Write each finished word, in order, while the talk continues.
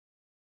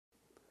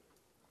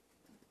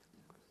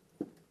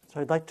So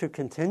I'd like to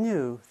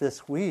continue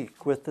this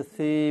week with the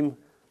theme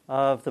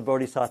of the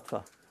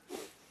Bodhisattva.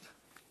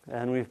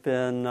 And we've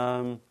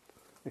been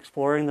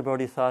exploring the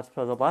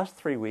Bodhisattva the last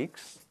 3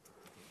 weeks.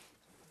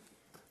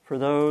 For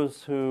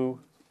those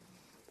who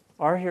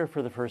are here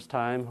for the first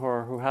time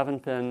or who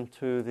haven't been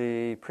to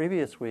the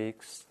previous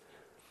weeks,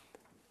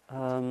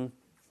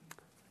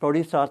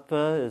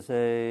 Bodhisattva is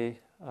a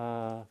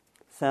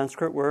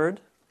Sanskrit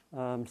word,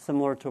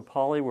 similar to a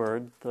Pali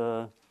word,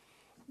 the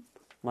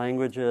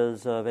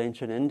languages of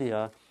ancient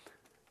India,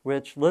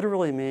 which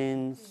literally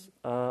means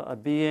a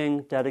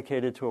being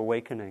dedicated to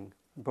awakening.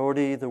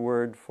 Bodhi, the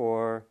word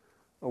for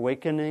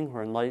awakening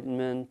or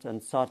enlightenment,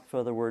 and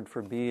sattva, the word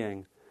for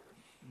being.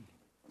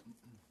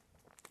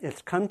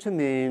 It's come to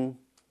mean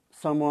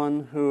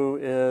someone who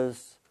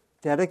is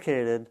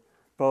dedicated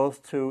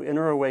both to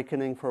inner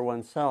awakening for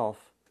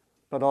oneself,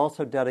 but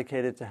also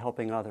dedicated to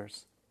helping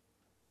others.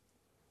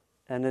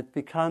 And it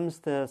becomes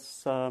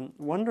this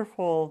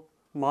wonderful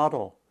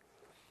model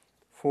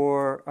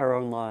for our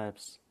own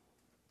lives.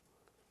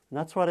 And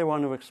that's what I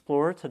want to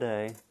explore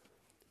today.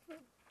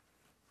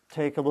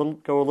 Go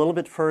a little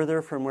bit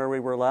further from where we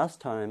were last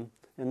time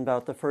in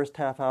about the first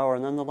half hour,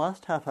 and then the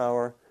last half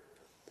hour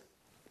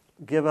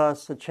give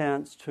us a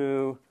chance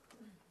to,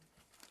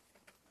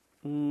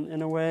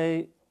 in a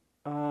way,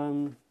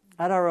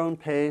 at our own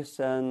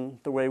pace and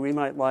the way we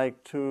might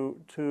like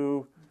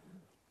to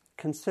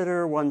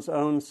consider one's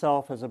own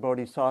self as a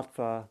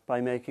bodhisattva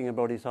by making a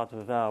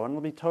bodhisattva vow. And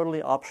it'll be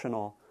totally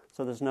optional,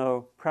 so there's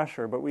no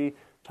pressure, but we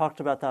talked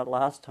about that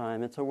last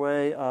time. It's a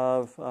way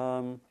of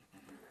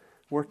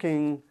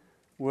working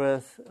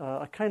with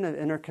a kind of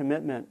inner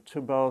commitment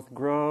to both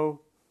grow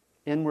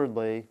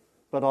inwardly,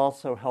 but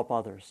also help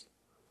others.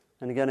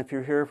 And again, if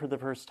you're here for the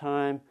first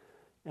time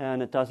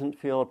and it doesn't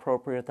feel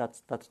appropriate,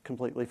 that's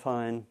completely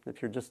fine.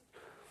 If you're just,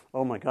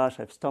 oh my gosh,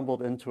 I've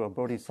stumbled into a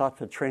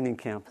bodhisattva training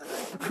camp.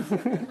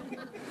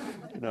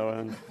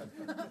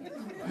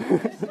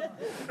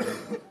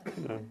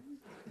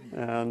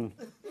 And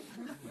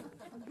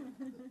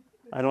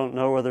I don't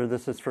know whether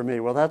this is for me.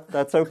 Well,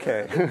 that's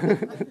okay.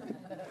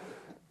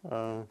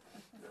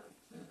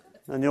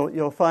 And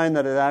you'll find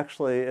that it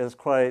actually is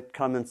quite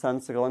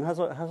commonsensical and has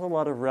a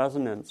lot of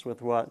resonance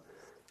with what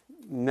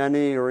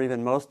many or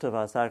even most of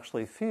us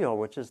actually feel,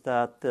 which is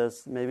that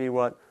this maybe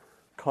what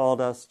called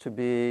us to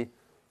be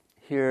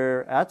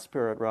here at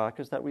Spirit Rock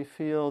is that we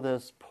feel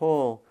this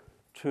pull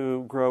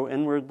to grow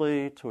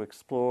inwardly, to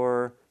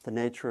explore the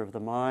nature of the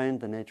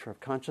mind, the nature of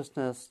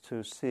consciousness,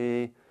 to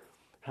see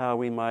how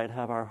we might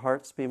have our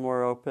hearts be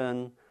more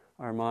open,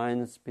 our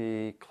minds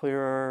be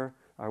clearer,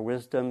 our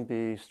wisdom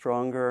be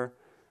stronger,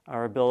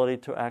 our ability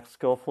to act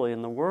skillfully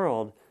in the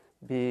world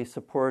be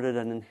supported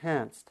and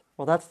enhanced.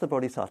 Well, that's the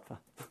Bodhisattva,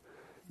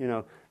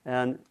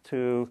 and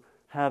to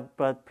have,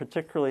 but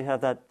particularly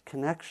have that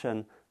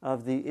connection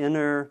of the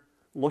inner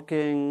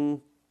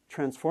looking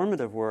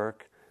transformative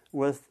work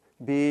with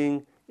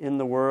being in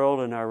the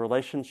world, in our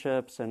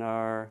relationships, in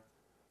our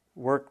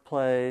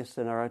workplace,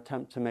 in our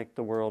attempt to make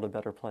the world a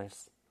better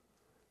place.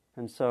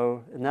 And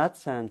so, in that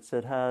sense,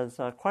 it has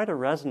quite a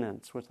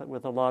resonance with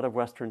a lot of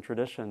Western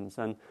traditions.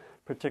 And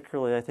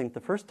particularly, I think the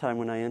first time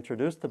when I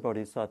introduced the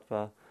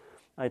Bodhisattva,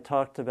 I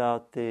talked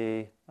about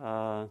the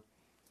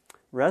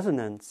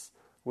resonance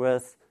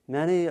with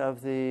many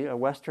of the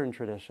Western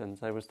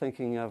traditions. I was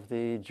thinking of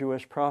the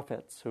Jewish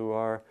prophets, who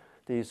are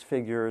these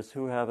figures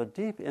who have a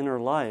deep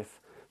inner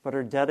life, but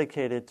are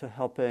dedicated to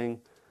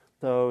helping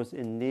those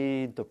in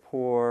need, the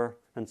poor,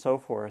 and so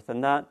forth.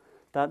 And that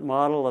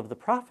model of the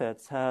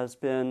prophets has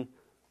been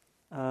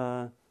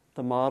the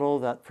model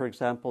that, for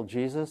example,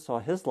 Jesus saw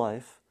his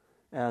life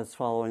as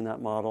following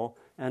that model,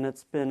 and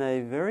it's been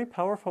a very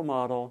powerful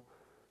model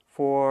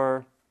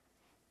for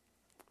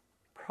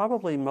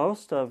probably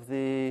most of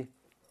the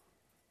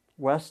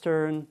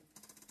Western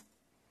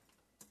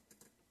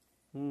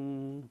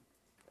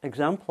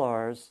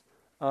exemplars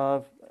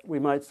of, we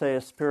might say,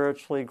 a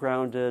spiritually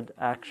grounded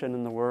action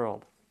in the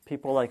world.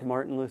 People like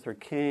Martin Luther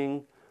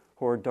King,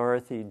 or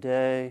Dorothy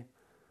Day,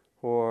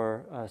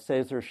 or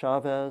Cesar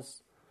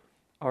Chavez,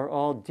 are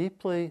all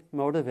deeply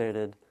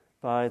motivated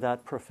by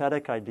that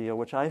prophetic ideal,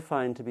 which I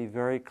find to be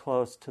very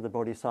close to the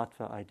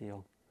Bodhisattva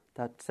ideal,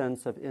 that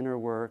sense of inner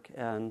work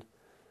and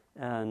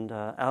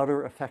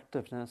outer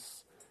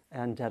effectiveness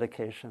and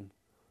dedication.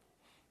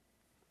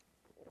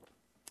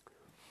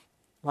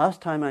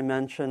 Last time I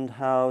mentioned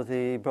how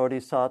the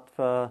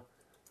Bodhisattva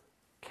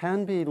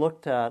can be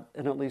looked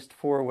at least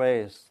 4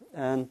 ways,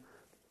 and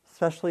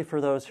especially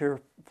for those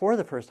here for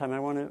the first time, I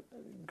want to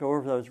go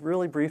over those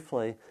really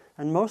briefly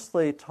and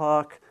mostly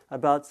talk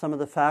about some of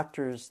the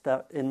factors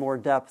that in more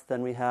depth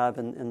than we have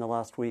in the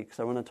last week.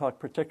 So I want to talk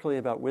particularly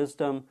about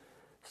wisdom,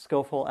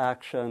 skillful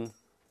action,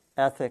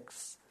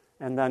 ethics,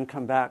 and then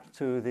come back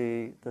to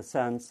the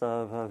sense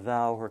of a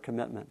vow or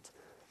commitment.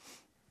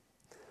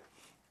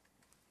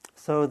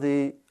 So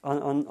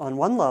on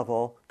one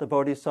level, the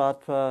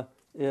Bodhisattva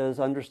is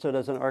understood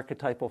as an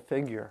archetypal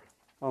figure,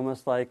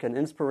 almost like an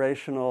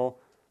inspirational,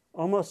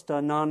 almost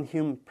a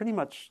pretty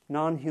much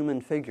non-human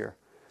figure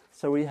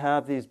So we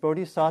have these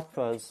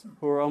bodhisattvas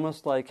who are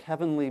almost like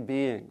heavenly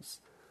beings,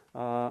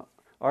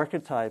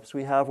 archetypes.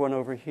 We have one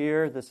over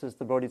here. This is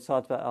the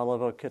Bodhisattva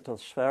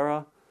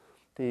Avalokitesvara,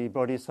 the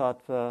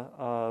Bodhisattva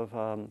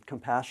of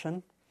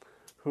compassion,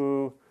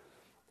 who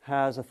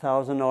has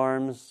 1,000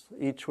 arms,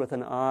 each with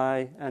an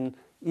eye, and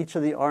each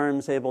of the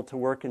arms able to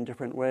work in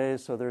different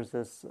ways. So there's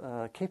this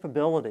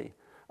capability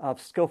of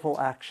skillful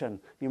action.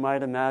 You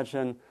might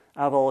imagine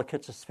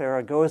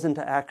Avalokitesvara goes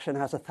into action,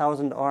 has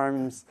 1,000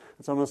 arms.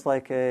 It's almost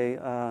like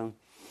a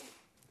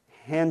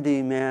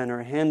handy man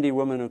or handy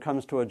woman who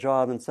comes to a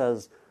job and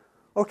says,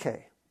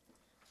 okay,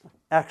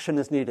 action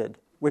is needed.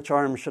 Which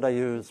arm should I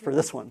use for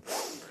this one?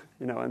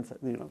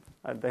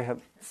 They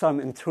have some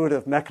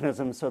intuitive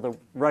mechanism, so the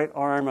right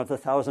arm of the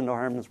 1,000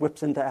 arms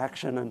whips into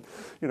action, and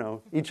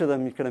each of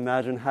them you can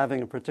imagine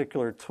having a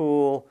particular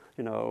tool.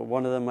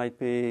 One of them might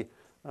be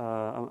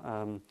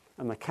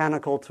a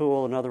mechanical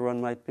tool, another one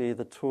might be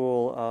the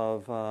tool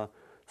of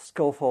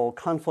skillful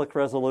conflict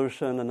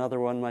resolution, another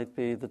one might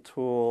be the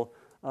tool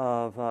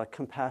of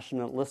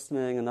compassionate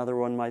listening, another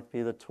one might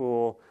be the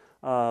tool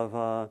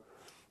of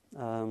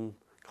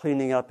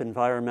cleaning up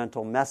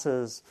environmental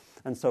messes,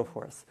 and so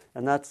forth.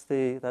 And that's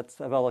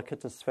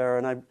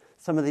Avalokitesvara. And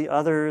some of the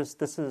others,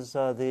 this is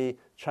the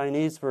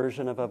Chinese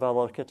version of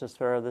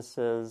Avalokitesvara. This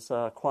is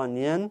Kuan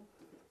Yin,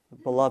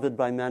 beloved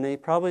by many.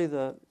 Probably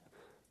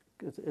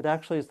it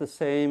actually is the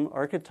same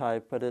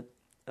archetype, but it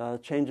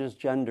changes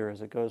gender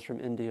as it goes from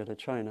India to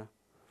China.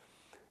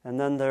 And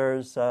then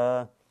there's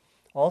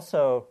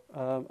also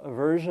a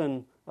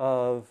version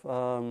of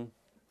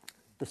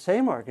the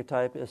same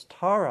archetype is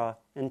Tara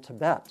in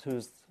Tibet,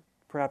 who's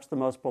perhaps the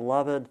most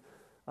beloved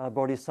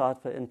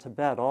bodhisattva in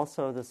Tibet,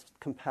 also this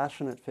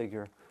compassionate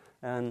figure.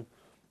 And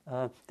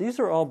these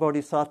are all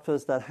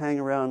bodhisattvas that hang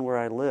around where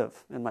I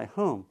live, in my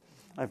home.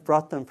 I've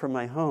brought them from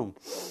my home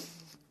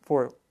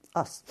for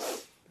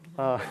us.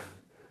 And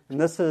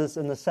this is,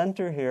 in the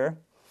center here,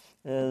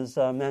 is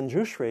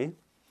Manjushri,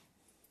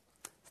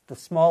 the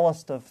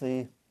smallest of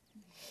the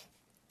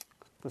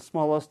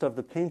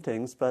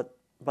paintings, but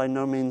by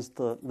no means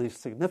the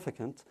least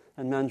significant.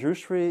 And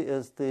Manjushri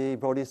is the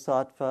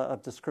bodhisattva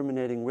of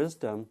discriminating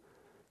wisdom,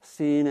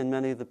 seen in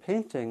many of the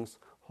paintings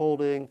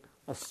holding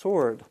a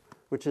sword,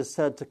 which is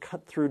said to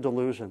cut through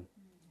delusion.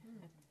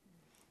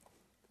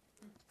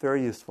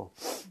 Very useful.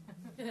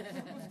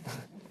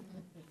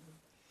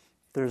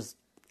 There's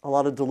a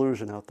lot of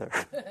delusion out there,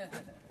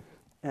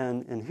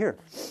 and in here.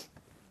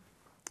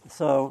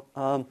 So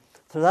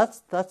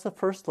that's the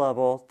first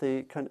level.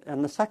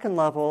 And the second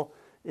level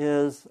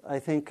is, I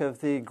think,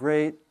 of the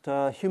great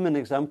human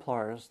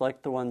exemplars,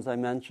 like the ones I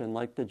mentioned,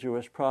 like the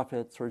Jewish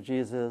prophets or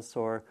Jesus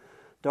or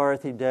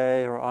Dorothy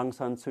Day or Aung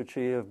San Suu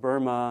Kyi of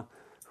Burma,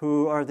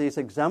 who are these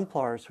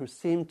exemplars who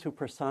seem to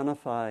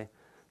personify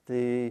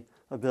the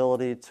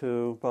ability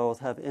to both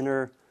have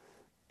inner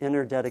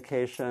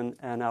dedication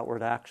and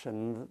outward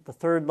action. The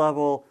third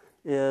level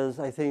is,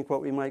 I think,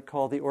 what we might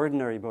call the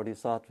ordinary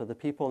bodhisattva, the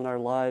people in our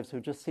lives who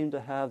just seem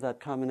to have that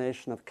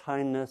combination of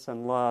kindness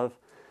and love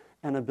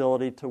and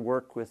ability to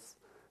work with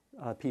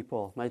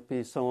people. Might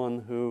be someone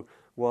who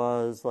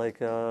was like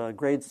a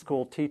grade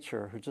school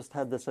teacher who just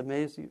had this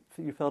amazing,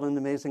 you felt an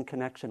amazing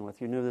connection with.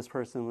 You knew this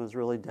person was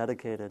really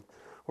dedicated.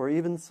 Or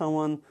even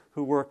someone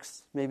who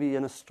works maybe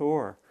in a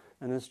store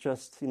and is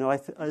just, I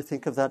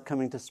think of that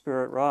coming to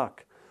Spirit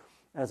Rock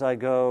as I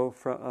go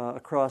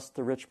across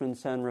the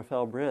Richmond-San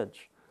Rafael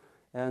Bridge.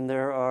 And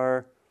there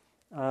are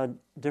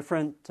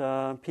different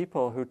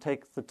people who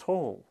take the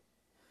toll,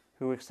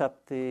 who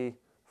accept the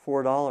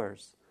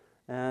 $4.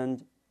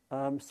 And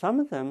some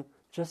of them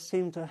just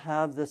seem to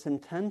have this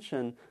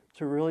intention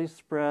to really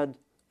spread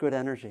good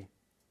energy.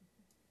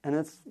 And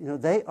it's,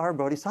 they are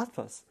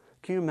bodhisattvas.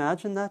 Can you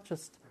imagine that?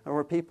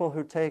 Or people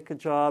who take a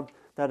job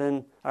that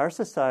in our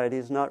society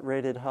is not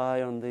rated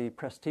high on the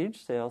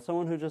prestige scale,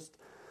 someone who just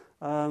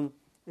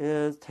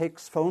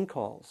takes phone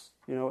calls,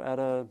 at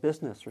a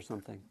business or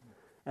something.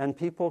 And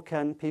people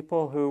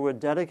who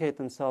would dedicate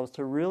themselves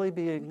to really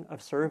being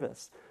of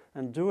service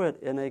and do it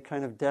in a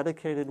kind of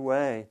dedicated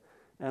way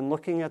and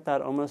looking at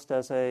that almost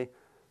as a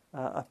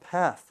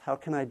path. How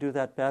can I do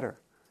that better?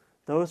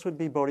 Those would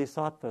be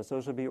bodhisattvas.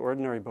 Those would be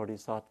ordinary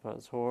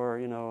bodhisattvas, or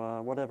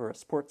a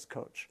sports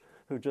coach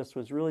who just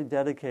was really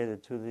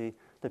dedicated to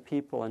the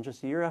people and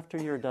just year after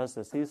year does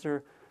this. These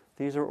are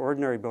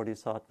ordinary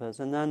bodhisattvas.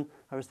 And then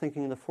I was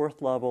thinking the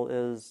fourth level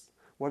is,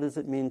 what does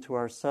it mean to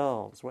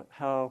ourselves?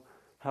 How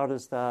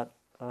does that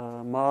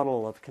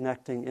model of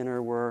connecting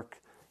inner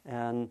work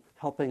and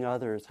helping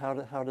others, how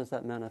does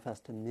that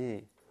manifest in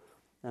me?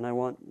 And I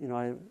want,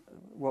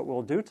 what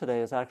we'll do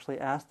today is actually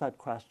ask that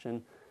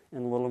question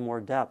in a little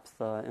more depth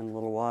in a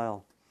little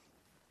while.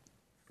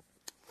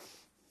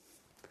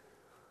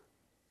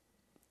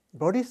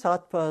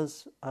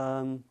 Bodhisattvas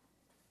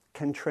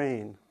can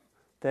train.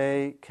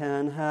 They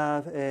can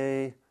have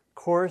a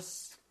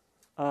course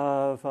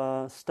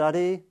of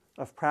study,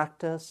 of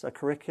practice, a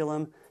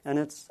curriculum, and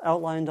it's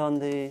outlined on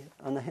the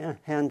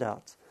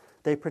handouts.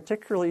 They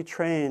particularly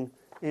train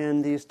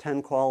in these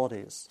 10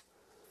 qualities.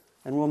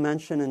 And we'll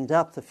mention in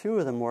depth a few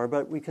of them more,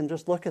 but we can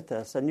just look at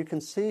this, and you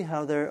can see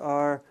how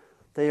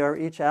they are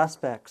each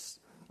aspects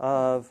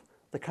of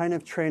the kind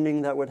of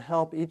training that would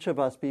help each of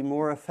us be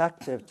more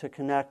effective to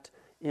connect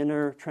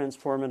inner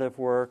transformative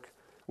work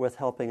with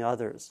helping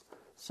others.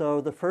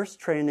 So the first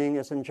training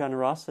is in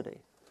generosity,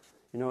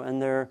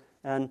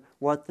 and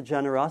what the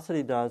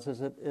generosity does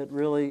is it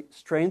really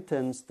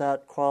strengthens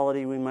that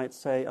quality, we might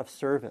say, of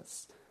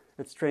service.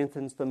 It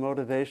strengthens the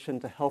motivation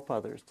to help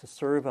others, to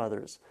serve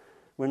others.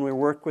 When we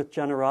work with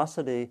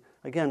generosity,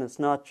 again, it's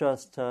not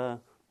just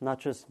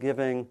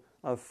giving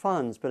of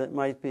funds, but it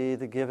might be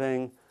the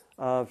giving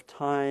of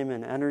time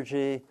and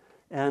energy.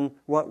 And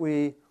what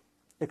we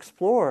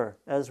explore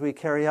as we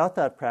carry out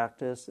that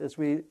practice is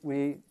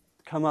we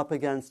come up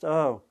against,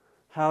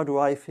 how do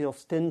I feel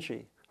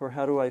stingy? Or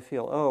how do I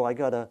feel, I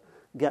got to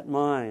get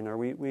mine? Or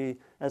we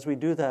as we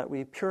do that,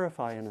 we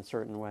purify in a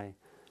certain way.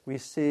 We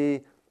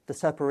see the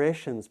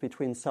separations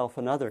between self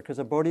and other, because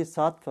a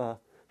bodhisattva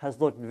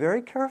has looked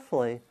very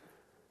carefully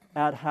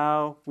at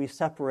how we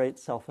separate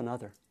self and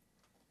other,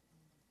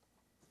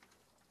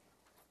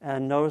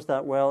 and knows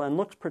that well, and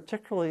looks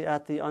particularly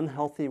at the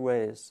unhealthy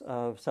ways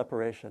of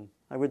separation.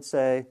 I would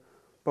say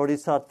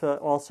bodhisattva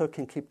also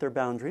can keep their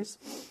boundaries,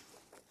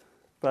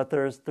 but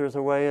there's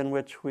a way in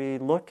which we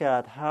look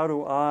at, how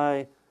do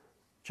I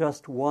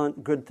just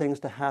want good things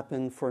to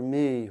happen for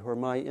me or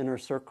my inner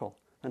circle,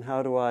 and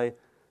how do I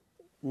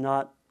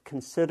not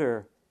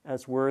consider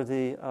as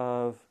worthy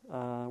of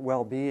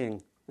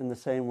well-being in the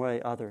same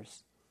way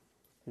others.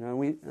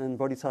 And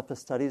Bodhisattva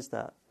studies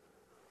that.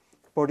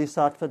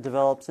 Bodhisattva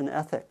develops in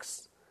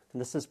ethics, and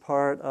this is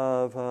part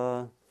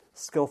of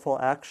skillful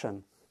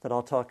action that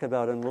I'll talk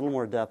about in a little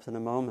more depth in a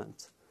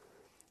moment.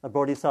 A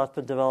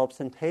bodhisattva develops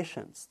in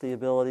patience, the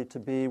ability to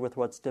be with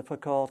what's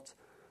difficult,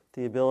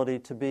 the ability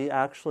to be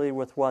actually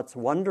with what's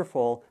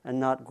wonderful and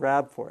not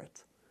grab for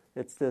it.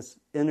 It's this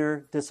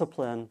inner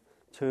discipline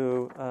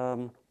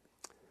to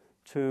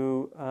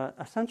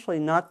essentially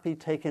not be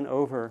taken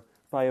over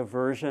by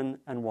aversion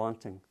and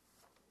wanting,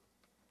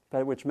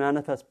 but which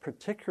manifests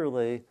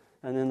particularly,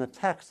 and in the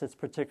text it's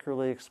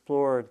particularly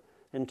explored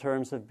in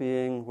terms of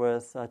being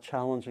with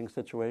challenging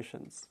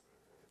situations.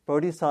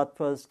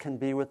 Bodhisattvas can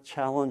be with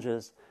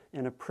challenges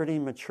in a pretty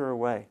mature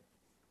way,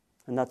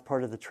 and that's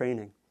part of the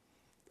training.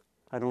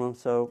 I don't know,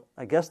 so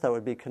I guess that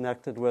would be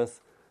connected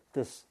with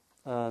this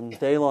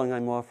day-long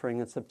I'm offering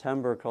in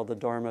September called the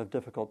Dharma of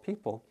Difficult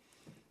People.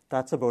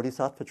 That's a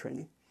bodhisattva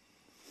training,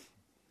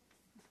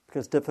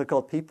 because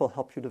difficult people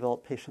help you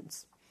develop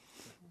patience,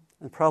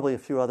 and probably a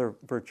few other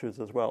virtues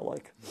as well,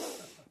 like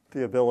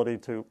the ability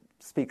to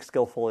speak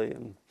skillfully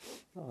and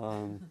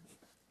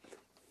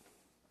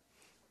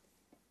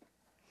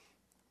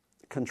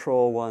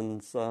control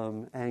one's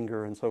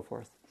anger and so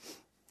forth,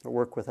 or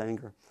work with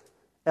anger.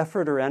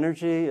 Effort or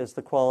energy is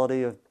the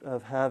quality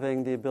of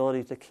having the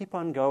ability to keep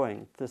on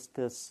going,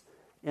 this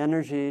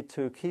energy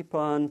to keep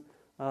on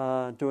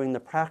doing the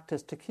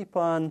practice, to keep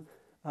on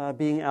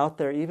being out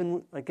there,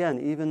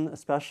 even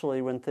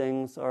especially when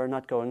things are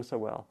not going so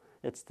well.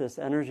 It's this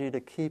energy to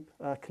keep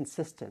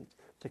consistent,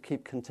 to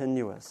keep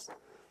continuous,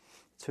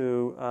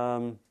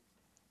 and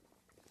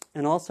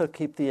also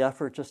keep the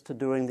effort just to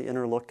doing the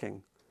inner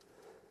looking.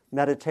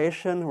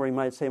 Meditation, or we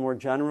might say more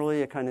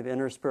generally, a kind of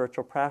inner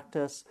spiritual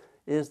practice,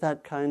 is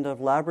that kind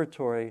of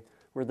laboratory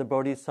where the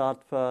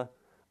bodhisattva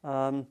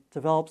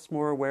develops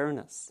more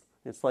awareness.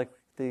 It's like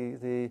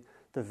the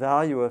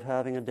value of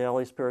having a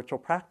daily spiritual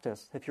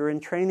practice. If you're in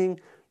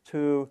training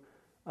to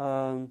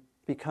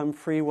become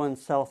free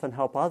oneself and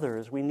help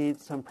others, we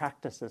need some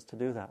practices to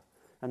do that.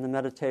 And the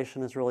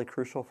meditation is really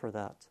crucial for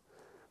that.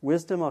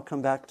 Wisdom I'll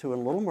come back to in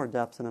a little more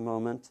depth in a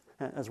moment,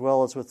 as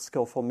well as with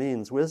skillful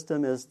means.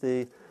 Wisdom is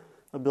the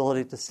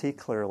ability to see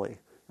clearly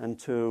and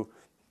to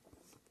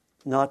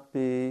not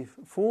be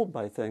fooled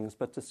by things,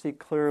 but to see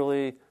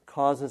clearly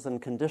causes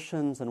and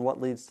conditions and what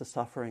leads to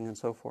suffering and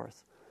so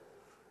forth.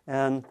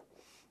 And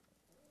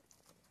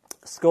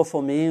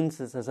skillful means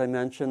is, as I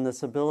mentioned,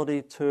 this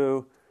ability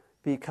to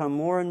become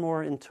more and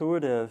more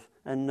intuitive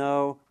and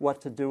know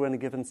what to do in a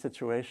given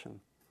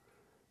situation.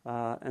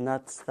 And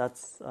that's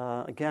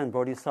again,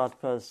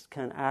 bodhisattvas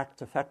can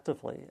act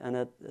effectively,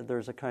 and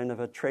there's a kind of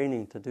a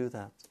training to do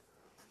that.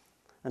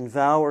 And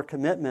vow or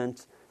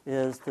commitment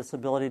is this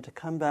ability to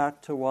come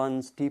back to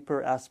one's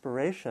deeper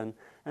aspiration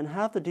and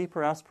have the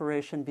deeper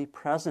aspiration be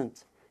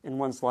present in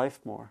one's life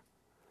more.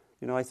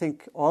 I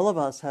think all of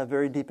us have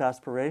very deep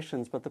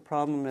aspirations, but the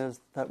problem is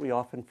that we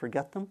often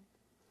forget them.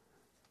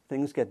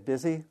 Things get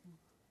busy.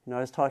 I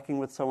was talking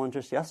with someone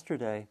just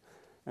yesterday,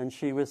 and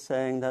she was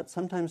saying that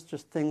sometimes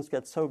just things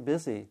get so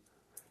busy,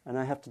 and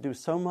I have to do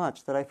so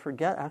much that I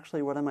forget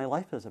actually what my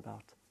life is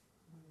about.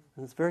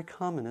 And it's very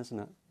common, isn't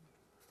it?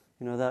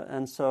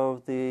 And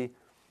so the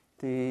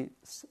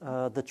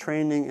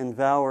training in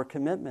vow or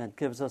commitment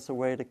gives us a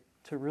way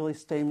to really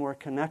stay more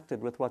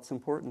connected with what's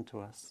important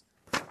to us.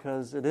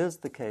 Because it is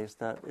the case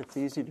that it's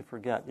easy to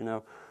forget,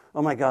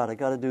 oh my God, I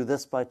got to do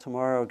this by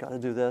tomorrow, got to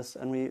do this,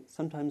 and we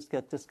sometimes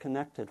get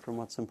disconnected from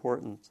what's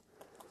important.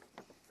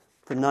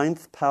 The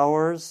 9th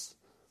powers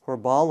or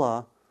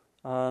bala,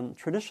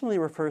 traditionally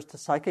refers to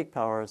psychic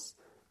powers,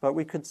 but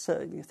we could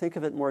think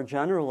of it more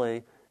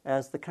generally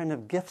as the kind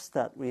of gifts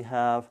that we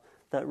have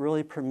that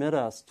really permit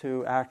us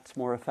to act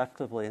more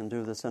effectively and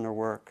do this inner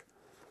work.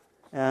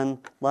 And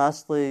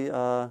lastly,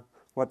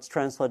 what's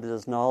translated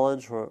as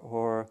knowledge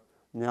or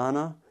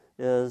jnana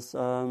is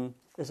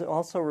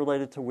also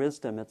related to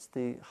wisdom. It's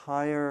the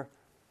higher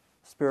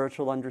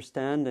spiritual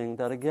understanding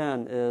that,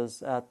 again,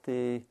 is at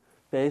the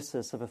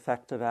basis of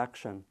effective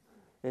action.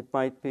 It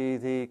might be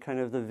the kind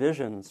of the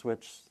visions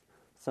which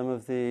some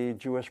of the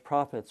Jewish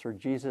prophets or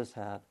Jesus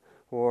had,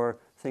 or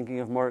thinking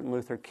of Martin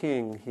Luther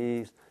King,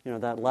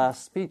 that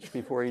last speech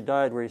before he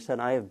died where he said,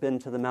 "I have been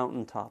to the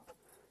mountaintop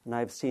and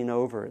I've seen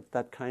over it."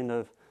 That kind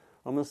of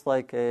almost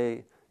like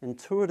a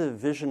intuitive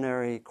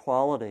visionary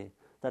quality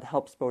that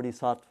helps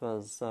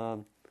bodhisattvas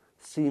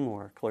see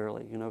more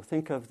clearly.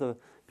 Think of the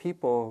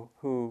people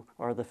who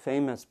are the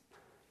famous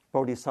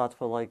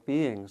bodhisattva-like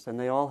beings, and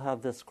they all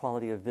have this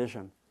quality of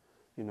vision.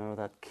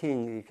 That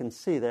king, you can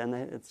see that, and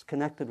it's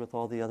connected with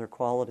all the other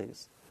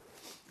qualities.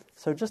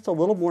 So just a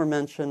little more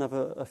mention of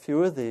a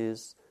few of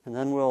these, and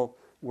then we'll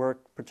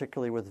work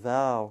particularly with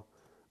vow.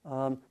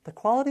 The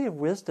quality of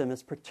wisdom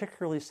is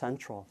particularly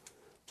central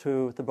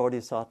to the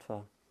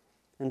bodhisattva.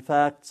 In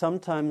fact,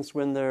 sometimes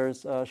when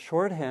there's a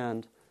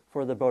shorthand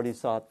for the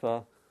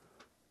bodhisattva,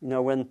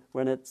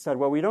 when it said,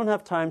 well, we don't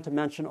have time to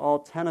mention all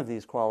 10 of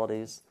these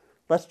qualities,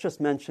 let's just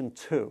mention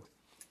 2.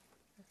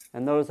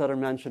 And those that are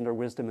mentioned are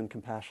wisdom and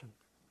compassion.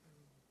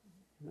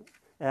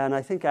 And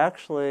I think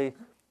actually,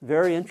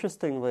 very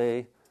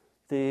interestingly,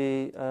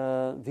 the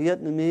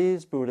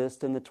Vietnamese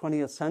Buddhist in the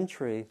 20th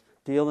century,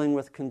 dealing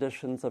with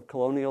conditions of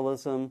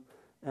colonialism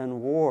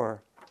and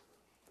war,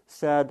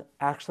 said,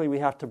 actually, we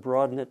have to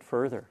broaden it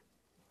further.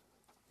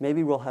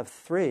 Maybe we'll have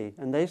 3.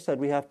 And they said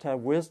we have to have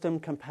wisdom,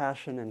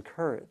 compassion, and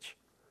courage.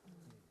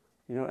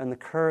 And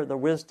the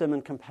wisdom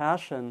and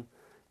compassion,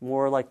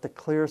 more like the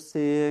clear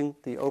seeing,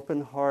 the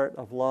open heart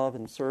of love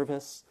and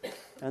service.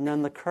 And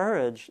then the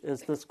courage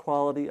is this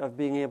quality of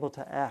being able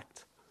to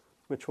act,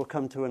 which we'll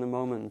come to in a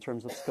moment in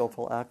terms of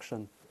skillful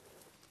action.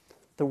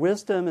 The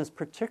wisdom is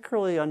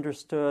particularly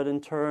understood in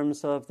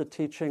terms of the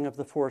teaching of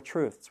the Four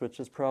Truths, which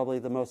is probably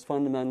the most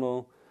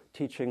fundamental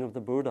teaching of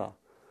the Buddha.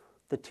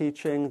 The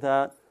teaching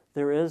that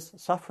there is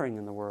suffering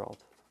in the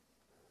world,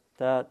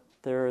 that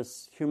there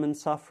is human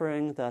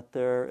suffering, that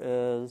there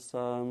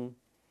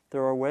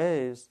are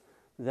ways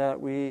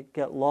that we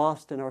get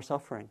lost in our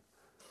suffering.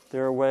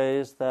 There are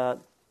ways that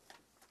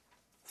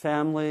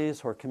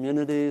families or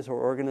communities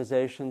or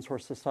organizations or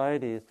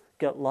societies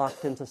get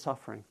locked into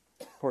suffering,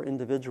 or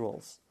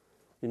individuals,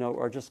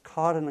 are just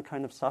caught in a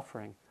kind of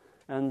suffering.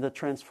 And the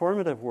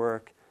transformative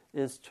work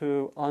is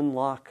to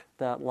unlock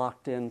that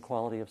locked-in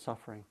quality of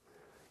suffering.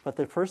 But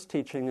the first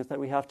teaching is that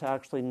we have to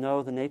actually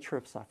know the nature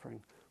of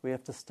suffering. We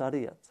have to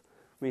study it.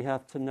 We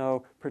have to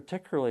know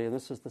particularly, and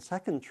this is the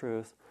second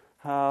truth,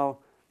 how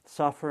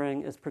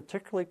suffering is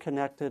particularly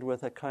connected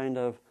with a kind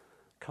of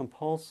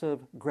compulsive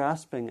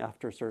grasping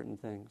after certain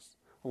things.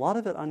 A lot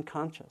of it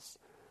unconscious,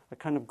 a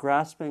kind of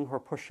grasping or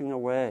pushing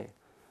away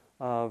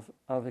of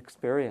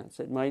experience.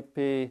 It might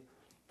be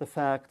the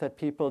fact that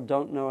people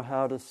don't know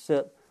how to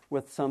sit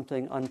with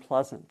something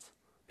unpleasant.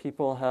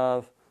 People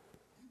have,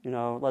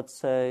 let's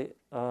say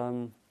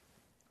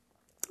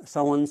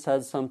someone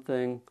says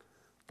something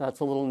that's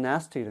a little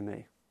nasty to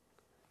me.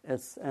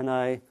 It's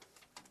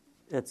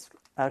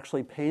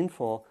actually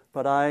painful,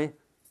 but I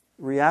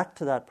react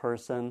to that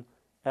person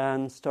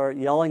and start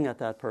yelling at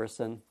that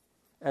person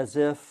as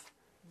if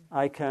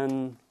I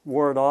can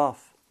ward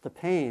off the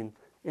pain,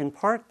 in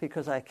part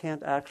because I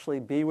can't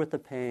actually be with the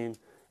pain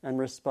and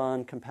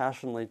respond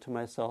compassionately to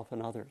myself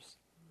and others.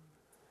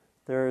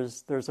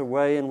 There's a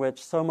way in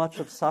which so much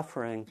of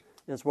suffering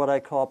is what I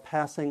call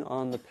passing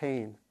on the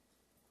pain.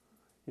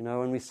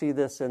 And we see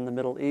this in the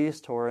Middle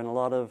East or in a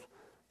lot of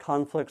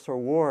conflicts or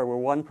war where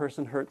one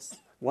person hurts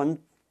one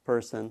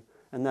person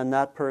and then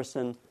that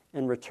person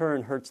in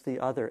return hurts the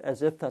other,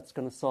 as if that's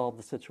going to solve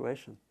the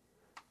situation.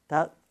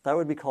 That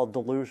would be called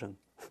delusion.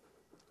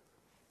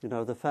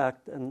 The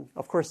fact, and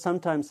of course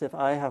sometimes if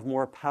I have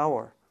more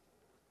power,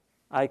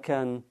 I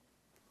can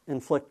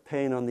inflict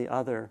pain on the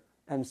other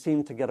and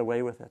seem to get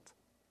away with it,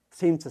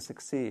 seem to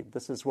succeed.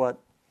 This is what,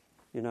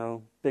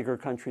 bigger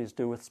countries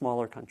do with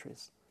smaller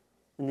countries.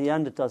 In the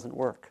end, it doesn't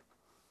work.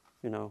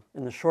 In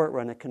the short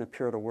run, it can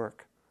appear to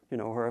work.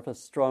 Or if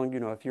it's strong,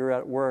 if you're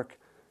at work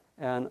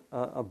and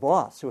a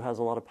boss who has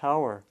a lot of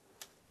power,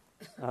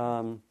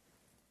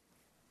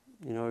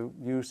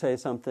 you say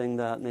something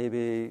that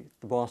maybe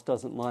the boss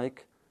doesn't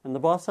like, and the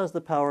boss has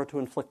the power to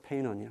inflict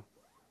pain on you,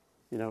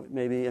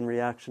 maybe in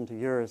reaction to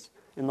yours.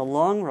 In the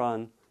long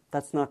run,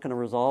 that's not going to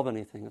resolve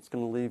anything. It's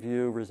going to leave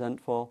you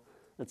resentful.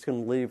 It's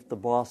going to leave the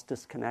boss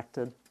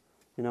disconnected,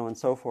 and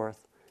so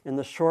forth. In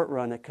the short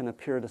run, it can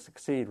appear to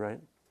succeed, right?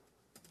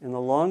 In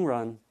the long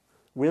run,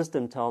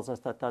 wisdom tells us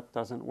that that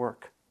doesn't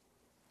work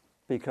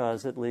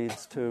because it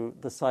leads to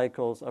the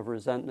cycles of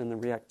resentment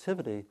and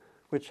reactivity,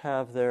 which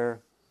have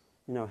their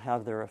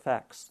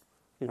effects.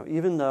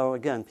 Even though,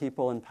 again,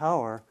 people in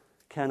power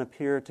can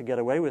appear to get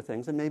away with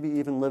things and maybe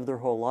even live their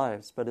whole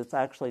lives, but it's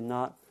actually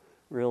not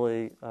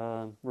really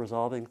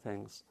resolving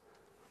things.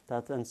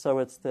 And so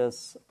it's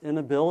this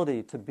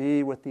inability to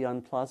be with the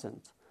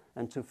unpleasant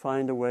and to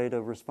find a way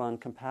to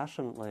respond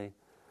compassionately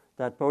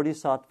that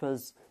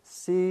bodhisattvas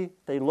see.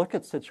 They look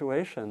at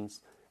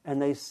situations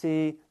and they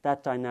see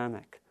that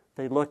dynamic.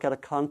 They look at a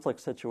conflict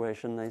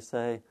situation, they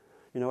say,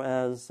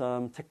 as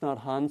Thich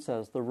Nhat Hanh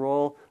says, the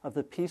role of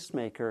the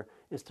peacemaker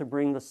is to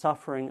bring the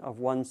suffering of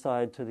one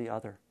side to the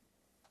other.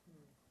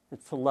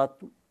 It's to let,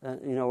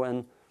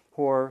 and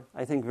for,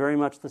 I think, very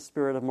much the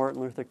spirit of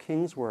Martin Luther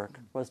King's work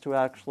was to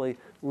actually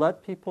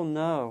let people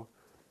know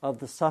of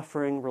the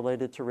suffering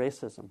related to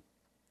racism.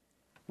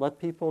 Let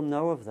people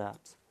know of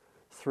that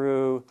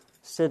through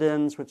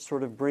sit-ins which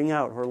sort of bring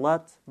out, or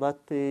let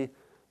the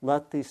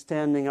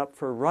standing up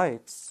for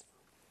rights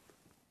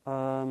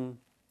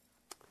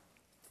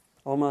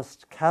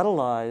almost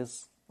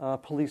catalyze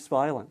police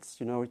violence.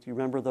 You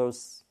remember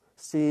those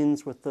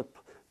scenes with the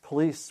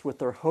police with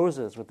their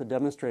hoses, with the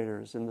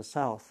demonstrators in the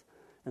South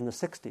in the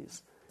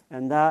 60s.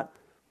 And that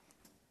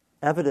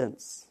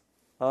evidence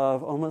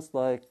of almost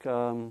like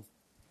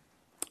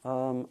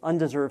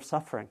undeserved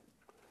suffering,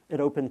 it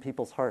opened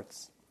people's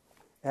hearts.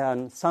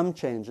 And some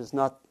changes,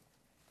 not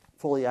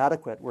fully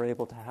adequate, were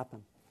able to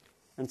happen.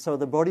 And so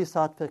the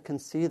bodhisattva can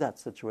see that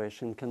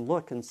situation, can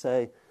look and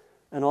say,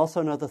 and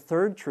also know the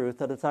third truth,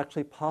 that it's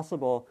actually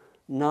possible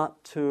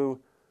not to,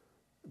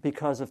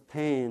 because of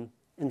pain,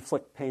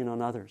 inflict pain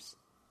on others.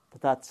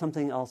 That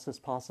something else is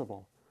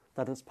possible.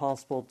 That it's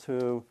possible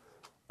to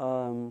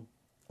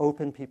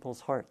open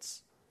people's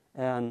hearts.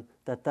 And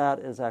that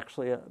is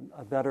actually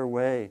a better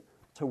way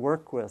to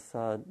work with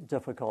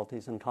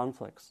difficulties and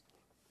conflicts.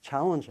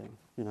 Challenging,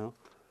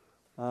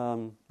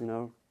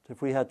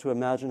 if we had to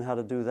imagine how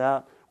to do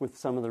that with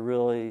some of the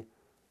really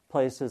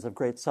places of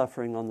great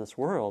suffering on this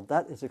world,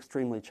 that is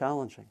extremely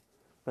challenging.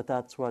 But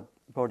that's what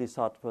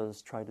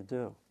bodhisattvas try to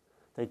do.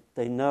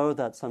 They know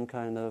that some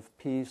kind of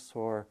peace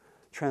or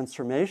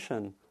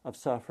transformation of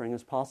suffering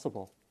is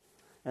possible.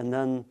 And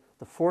then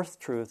the fourth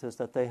truth is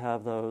that they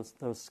have those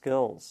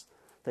skills.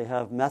 They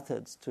have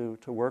methods to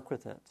work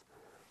with it.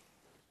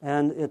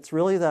 And it's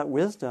really that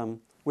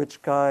wisdom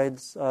which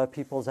guides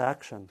people's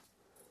action.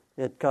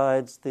 It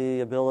guides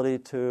the ability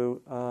to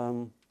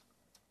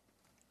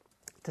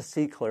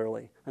see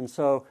clearly. And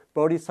so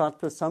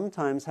bodhisattvas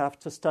sometimes have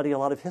to study a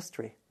lot of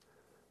history.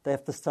 They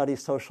have to study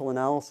social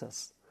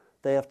analysis.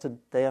 They have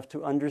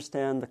to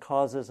understand the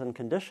causes and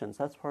conditions.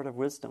 That's part of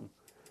wisdom.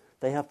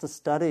 They have to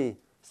study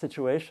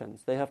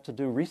situations. They have to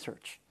do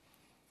research.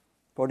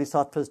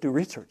 Bodhisattvas do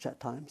research at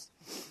times.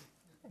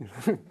 You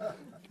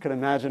can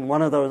imagine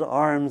one of those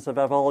arms of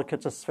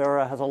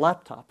Avalokitesvara has a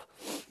laptop,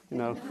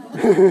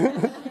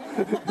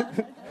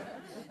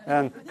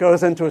 and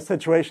goes into a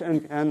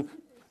situation, and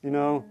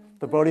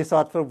the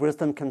bodhisattva of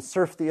wisdom can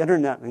surf the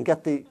internet and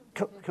get the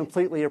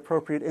completely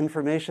appropriate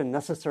information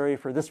necessary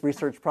for this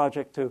research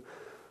project to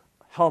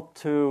help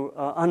to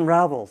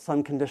unravel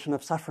some condition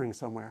of suffering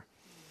somewhere.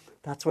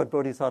 That's what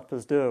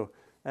bodhisattvas do.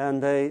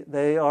 And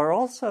they are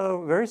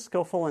also very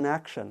skillful in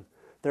action.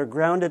 They're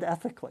grounded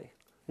ethically.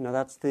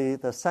 That's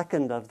the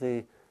second of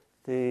the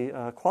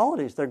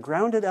qualities. They're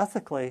grounded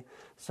ethically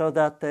so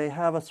that they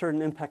have a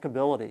certain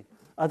impeccability.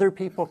 Other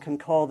people can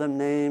call them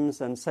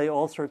names and say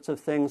all sorts of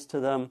things to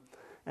them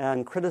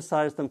and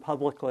criticize them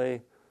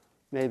publicly,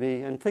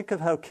 maybe. And think of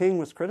how King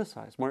was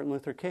criticized, Martin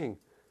Luther King.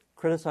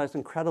 Criticized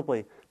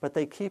incredibly, but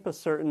they keep a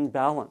certain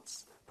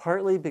balance,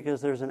 partly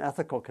because there's an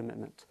ethical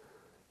commitment.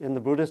 In the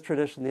Buddhist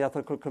tradition, the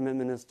ethical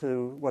commitment is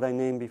to what I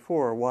named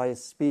before,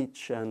 wise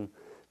speech and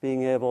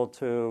being able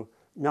to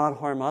not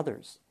harm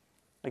others.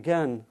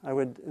 Again, I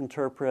would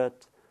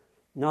interpret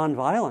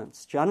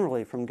nonviolence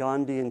generally from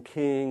Gandhi and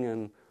King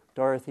and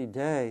Dorothy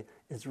Day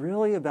is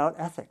really about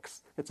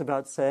ethics. It's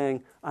about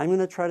saying, I'm going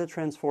to try to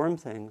transform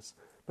things,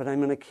 but I'm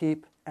going to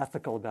keep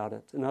ethical about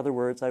it. In other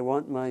words, I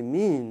want my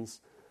means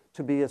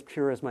to be as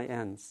pure as my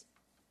ends.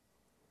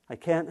 I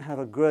can't have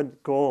a good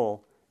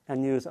goal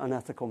and use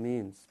unethical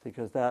means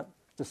because that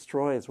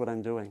destroys what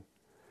I'm doing.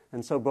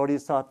 And so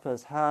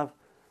bodhisattvas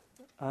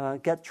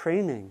get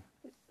training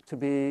to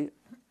be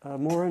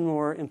more and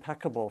more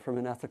impeccable from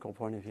an ethical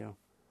point of view.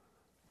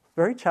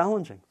 Very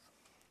challenging.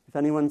 If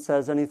anyone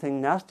says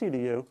anything nasty to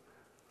you,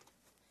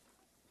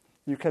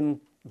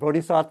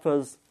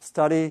 bodhisattvas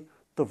study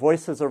the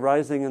voices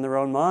arising in their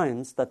own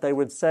minds that they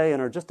would say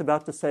and are just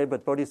about to say,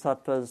 but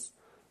bodhisattvas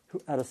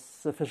who at a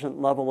sufficient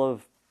level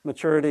of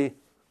maturity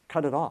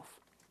cut it off.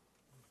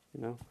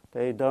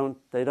 They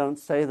don't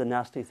say the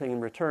nasty thing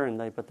in return,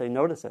 but they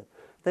notice it.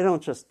 They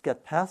don't just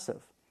get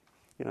passive.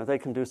 They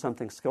can do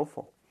something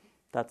skillful.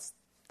 That's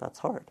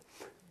hard.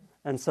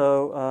 And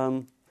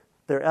so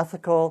they're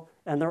ethical,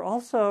 and they're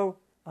also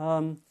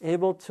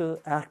able to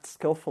act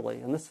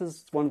skillfully. And this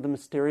is one of the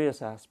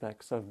mysterious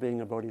aspects of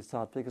being a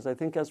bodhisattva, because I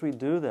think as we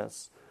do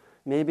this,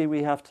 maybe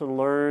we have to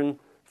learn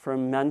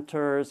from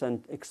mentors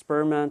and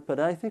experiment, but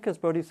I think as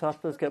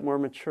bodhisattvas get more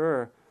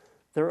mature,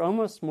 they're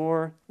almost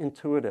more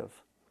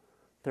intuitive.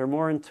 They're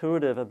more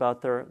intuitive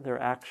about their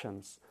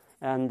actions.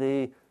 and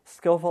the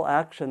skillful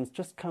actions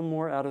just come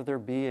more out of their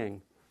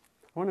being.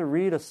 I want to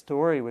read a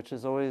story which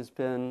has always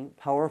been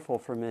powerful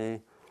for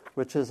me,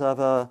 which is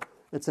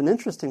it's an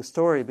interesting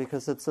story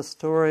because it's a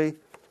story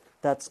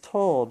that's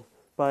told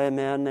by a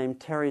man named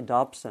Terry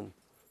Dobson,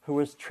 who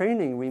was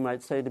training, we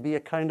might say, to be a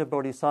kind of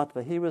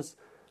bodhisattva. He was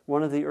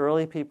one of the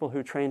early people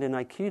who trained in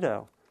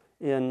Aikido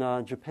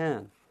in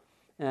Japan.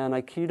 And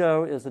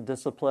Aikido is a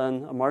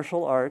discipline, a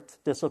martial art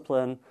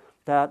discipline,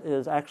 that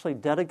is actually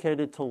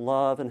dedicated to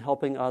love and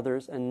helping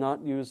others and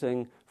not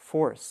using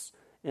force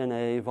in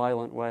a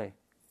violent way.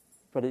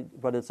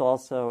 But it's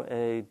also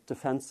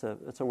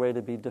it's a way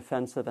to be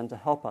defensive and to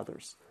help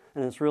others.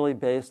 And it's really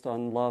based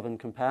on love and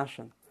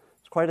compassion.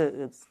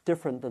 It's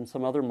different than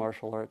some other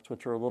martial arts,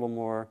 which are a little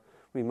more,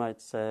 we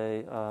might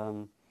say,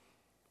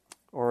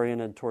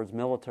 oriented towards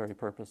military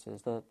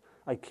purposes. That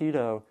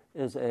Aikido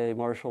is a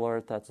martial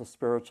art that's a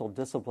spiritual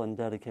discipline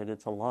dedicated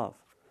to love.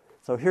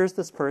 So here's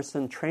this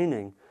person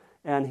training,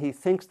 and he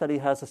thinks that he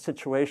has a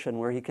situation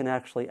where he can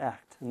actually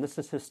act. And this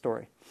is his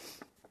story.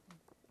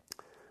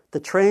 The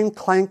train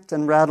clanked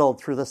and rattled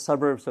through the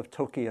suburbs of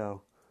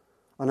Tokyo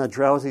on a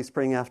drowsy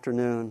spring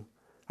afternoon.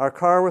 Our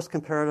car was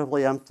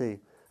comparatively empty.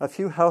 A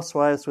few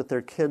housewives with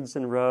their kids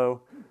in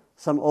row,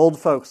 some old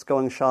folks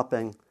going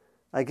shopping.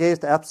 I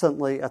gazed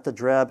absently at the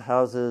drab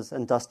houses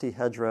and dusty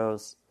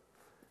hedgerows.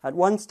 At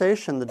one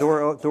station, the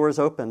doors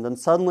opened, and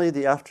suddenly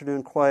the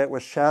afternoon quiet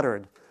was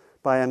shattered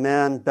by a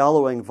man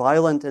bellowing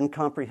violent,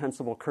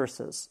 incomprehensible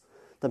curses.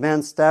 The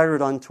man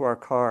staggered onto our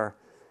car.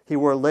 He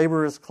wore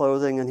laborer's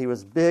clothing, and he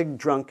was big,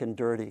 drunk, and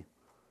dirty.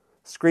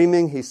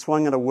 Screaming, he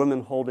swung at a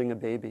woman holding a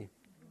baby.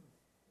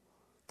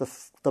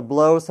 The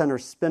blow sent her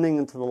spinning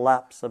into the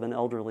laps of an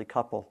elderly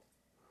couple.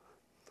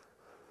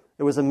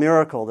 It was a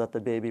miracle that the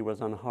baby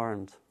was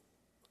unharmed.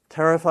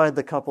 Terrified,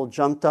 the couple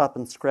jumped up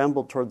and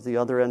scrambled towards the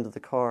other end of the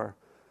car.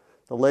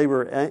 The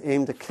laborer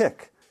aimed a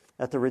kick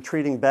at the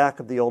retreating back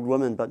of the old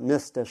woman, but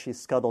missed as she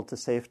scuttled to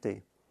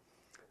safety.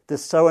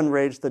 This so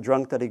enraged the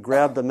drunk that he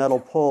grabbed the metal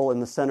pole in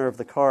the center of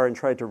the car and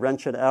tried to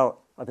wrench it out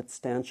of its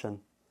stanchion.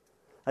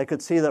 I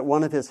could see that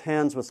one of his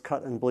hands was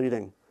cut and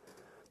bleeding.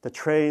 The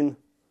train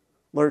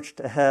lurched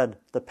ahead,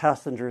 the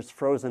passengers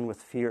frozen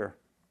with fear.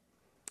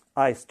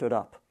 I stood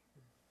up.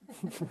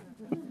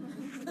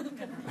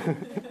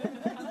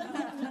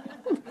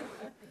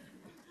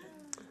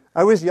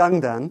 I was young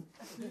then.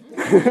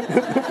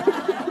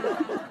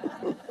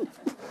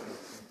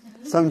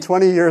 Some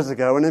 20 years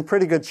ago, and in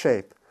pretty good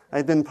shape.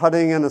 I'd been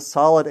putting in a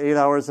solid 8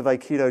 hours of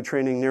Aikido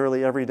training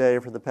nearly every day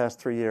for the past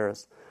 3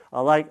 years.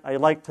 I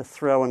like to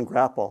throw and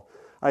grapple.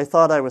 I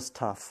thought I was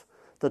tough.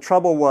 The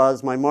trouble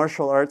was my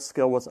martial arts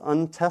skill was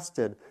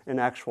untested in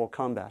actual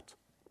combat.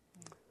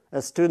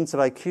 As students of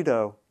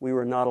Aikido, we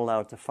were not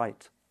allowed to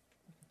fight.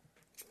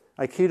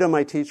 Aikido,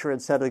 my teacher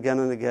had said again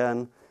and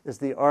again, is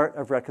the art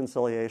of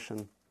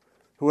reconciliation.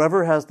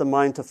 Whoever has the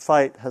mind to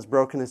fight has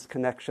broken his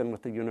connection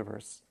with the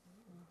universe.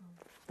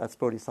 That's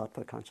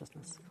Bodhisattva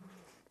consciousness.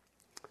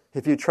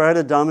 If you try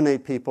to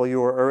dominate people,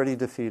 you are already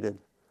defeated.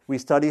 We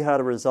study how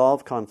to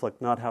resolve conflict,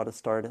 not how to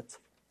start it.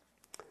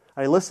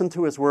 I listened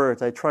to his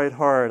words. I tried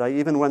hard. I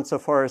even went so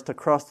far as to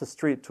cross the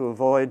street to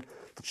avoid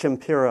the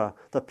chimpira,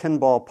 the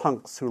pinball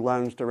punks who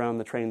lounged around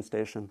the train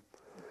station.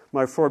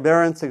 My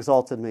forbearance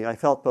exalted me. I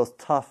felt both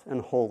tough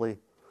and holy.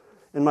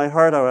 In my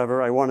heart,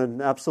 however, I wanted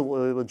an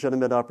absolutely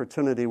legitimate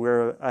opportunity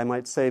where I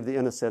might save the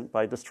innocent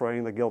by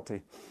destroying the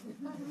guilty.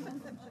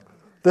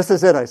 This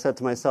is it, I said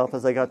to myself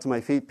as I got to my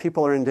feet.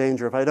 People are in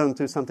danger. If I don't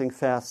do something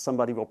fast,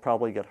 somebody will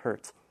probably get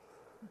hurt.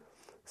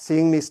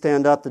 Seeing me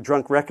stand up, the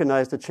drunk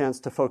recognized a chance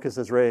to focus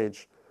his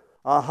rage.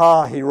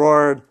 Aha, he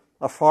roared,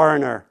 a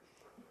foreigner.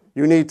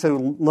 You need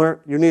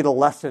a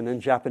lesson in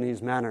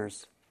Japanese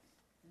manners.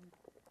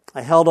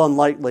 I held on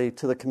lightly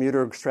to the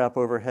commuter strap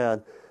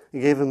overhead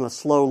and gave him a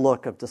slow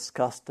look of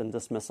disgust and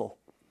dismissal.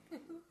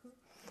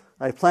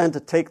 I planned to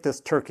take this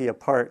turkey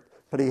apart,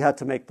 but he had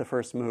to make the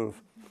first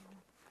move.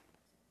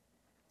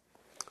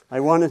 I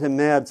wanted him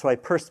mad, so I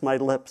pursed my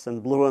lips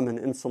and blew him an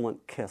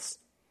insolent kiss.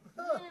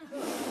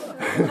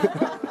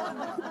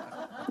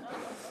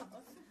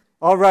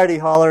 All right, he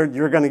hollered,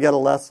 you're going to get a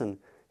lesson.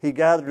 He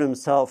gathered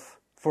himself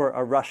for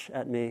a rush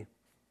at me.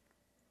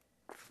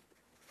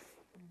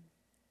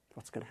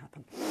 What's going to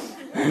happen?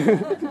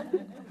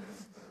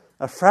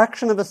 A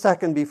fraction of a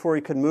second before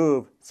he could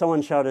move,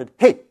 someone shouted,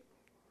 hey!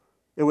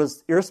 It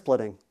was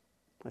ear-splitting.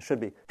 I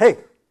should be, hey!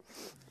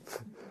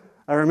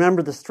 I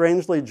remember the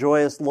strangely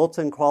joyous,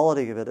 lilting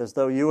quality of it, as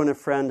though you and a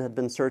friend had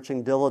been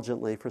searching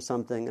diligently for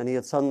something, and he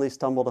had suddenly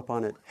stumbled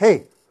upon it.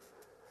 Hey!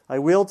 I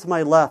wheeled to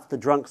my left, the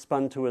drunk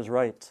spun to his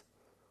right.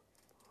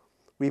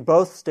 We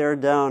both stared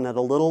down at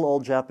a little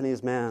old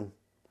Japanese man.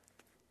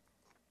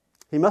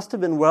 He must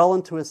have been well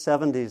into his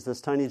 70s,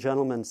 this tiny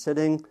gentleman,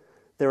 sitting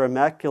there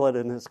immaculate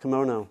in his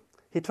kimono.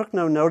 He took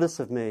no notice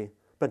of me,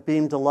 but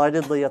beamed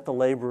delightedly at the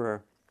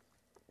laborer,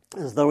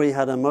 as though he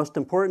had a most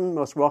important,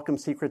 most welcome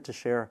secret to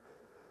share.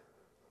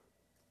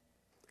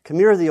 Come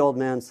here, the old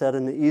man said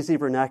in the easy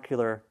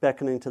vernacular,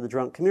 beckoning to the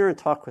drunk. Come here and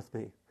talk with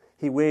me.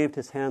 He waved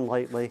his hand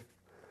lightly.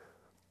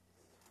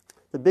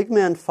 The big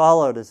man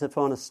followed as if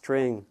on a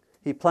string.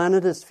 He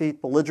planted his feet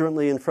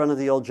belligerently in front of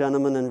the old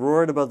gentleman and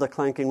roared above the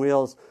clanking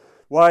wheels,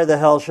 "Why the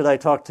hell should I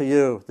talk to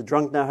you?" The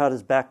drunk now had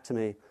his back to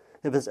me.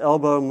 If his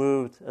elbow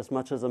moved as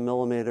much as a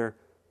millimeter,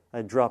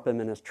 I'd drop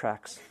him in his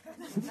tracks.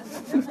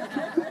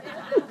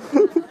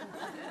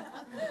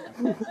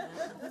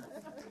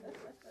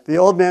 The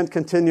old man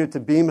continued to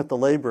beam at the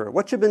laborer.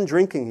 "What you been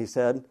drinking?" he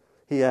said.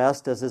 He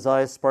asked, as his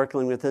eyes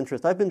sparkling with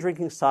interest. "I've been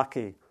drinking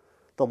sake,"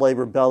 the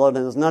laborer bellowed,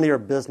 "and it's none of your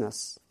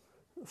business."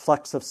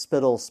 Flecks of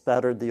spittle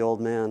spattered the old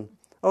man.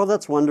 "Oh,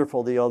 that's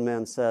wonderful," the old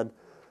man said.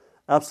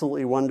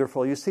 "Absolutely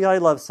wonderful. You see, I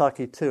love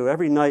sake too.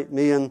 Every night,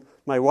 me and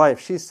my wife,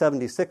 she's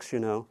 76, you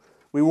know,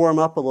 we warm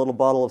up a little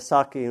bottle of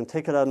sake and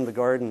take it out in the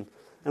garden,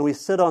 and we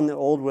sit on the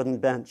old wooden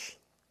bench.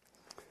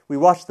 We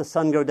watch the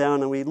sun go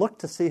down, and we look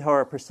to see how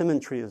our persimmon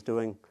tree is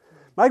doing.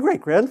 My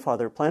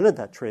great-grandfather planted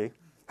that tree,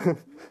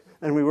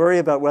 and we worry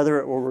about whether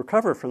it will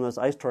recover from those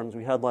ice storms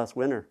we had last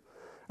winter.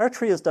 Our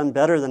tree has done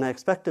better than I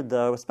expected,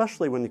 though,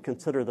 especially when you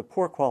consider the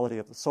poor quality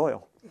of the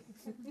soil.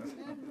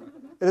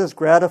 It is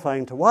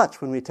gratifying to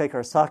watch when we take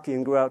our sake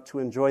and go out to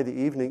enjoy the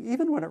evening,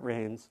 even when it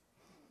rains."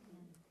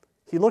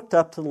 He looked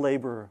up to the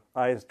laborer,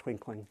 eyes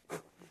twinkling.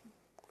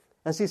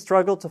 As he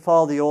struggled to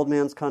follow the old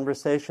man's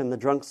conversation, the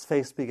drunk's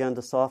face began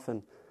to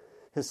soften.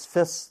 His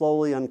fists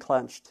slowly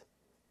unclenched.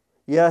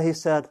 "Yeah," he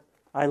said,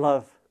 "I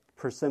love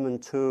persimmon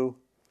too."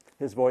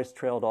 His voice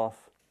trailed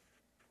off.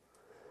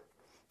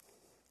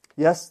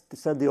 "Yes,"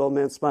 said the old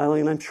man,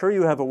 smiling, "and I'm sure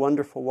you have a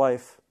wonderful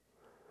wife."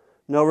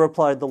 "No,"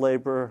 replied the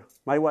laborer,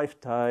 "my wife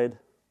died."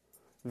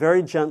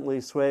 Very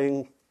gently,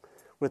 swaying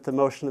with the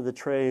motion of the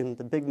train,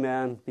 the big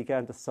man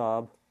began to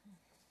sob.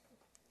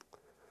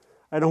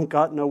 "I don't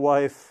got no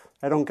wife.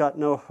 I don't got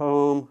no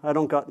home. I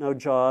don't got no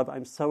job.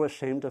 I'm so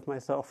ashamed of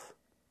myself."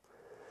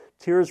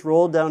 Tears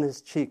rolled down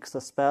his cheeks.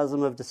 A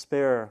spasm of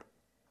despair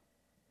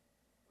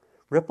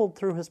rippled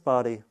through his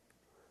body.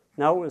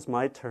 Now it was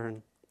my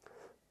turn.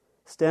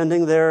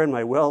 Standing there in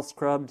my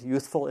well-scrubbed,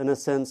 youthful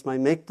innocence, my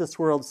make this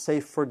world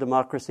safe for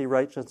democracy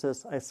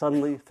righteousness, I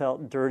suddenly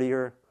felt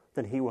dirtier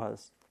than he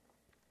was.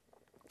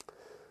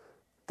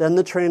 Then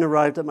the train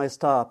arrived at my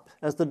stop.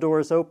 As the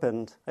doors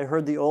opened, I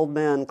heard the old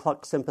man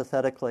cluck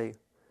sympathetically.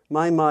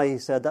 My, he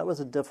said, "that was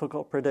a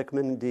difficult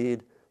predicament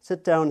indeed.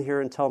 Sit down here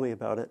and tell me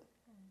about it."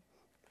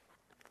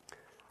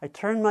 I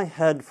turned my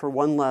head for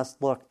one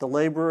last look. The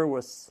laborer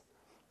was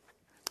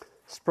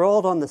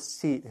sprawled on the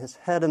seat, his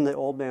head in the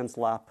old man's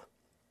lap.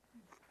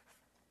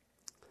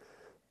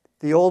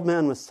 The old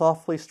man was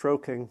softly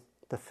stroking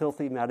the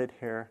filthy matted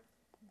hair.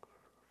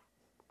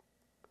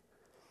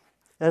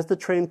 As the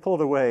train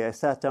pulled away, I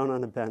sat down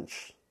on a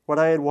bench. What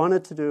I had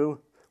wanted to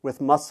do with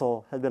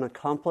muscle had been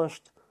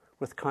accomplished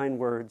with kind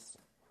words.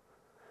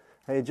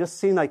 I had just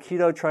seen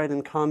Aikido tried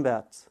in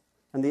combat,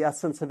 and the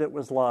essence of it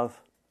was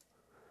love.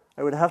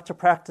 I would have to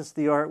practice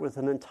the art with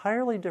an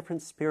entirely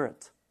different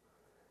spirit.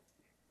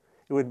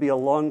 It would be a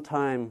long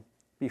time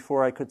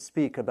before I could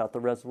speak about the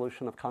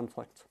resolution of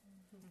conflict.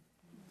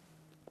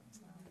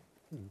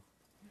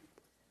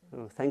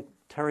 So thank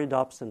Terry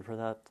Dobson for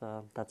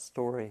that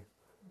story.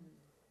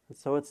 And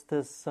so it's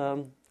this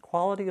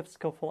quality of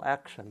skillful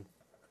action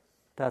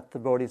that the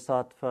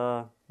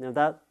Bodhisattva,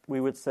 that we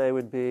would say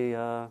would be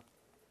a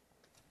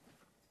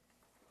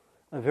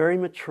very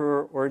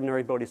mature,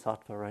 ordinary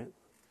Bodhisattva, right?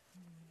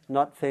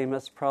 Not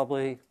famous,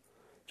 probably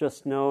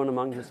just known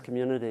among his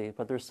community,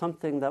 but there's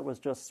something that was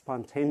just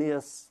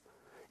spontaneous,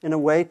 in a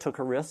way took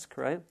a risk,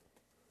 right?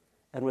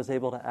 And was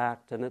able to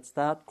act. And it's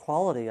that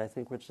quality, I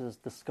think, which is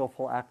the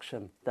skillful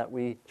action that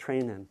we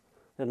train in.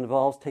 It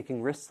involves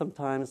taking risks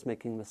sometimes,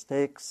 making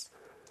mistakes.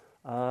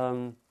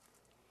 I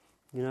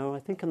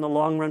think in the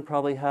long run,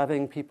 probably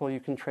having people you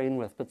can train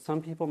with, but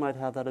some people might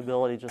have that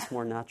ability just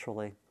more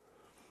naturally.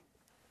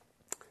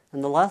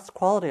 And the last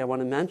quality I want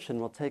to mention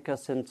will take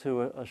us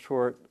into a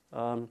short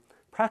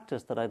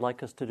practice that I'd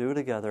like us to do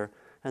together,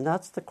 and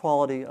that's the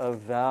quality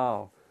of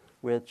vow,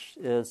 which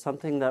is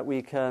something that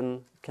we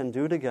can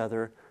do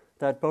together,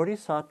 that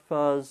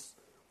bodhisattvas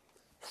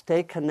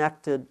stay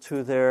connected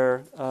to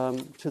their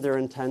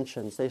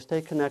intentions. They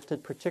stay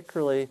connected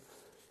particularly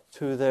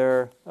to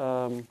their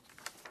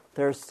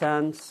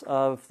sense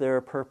of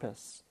their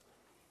purpose.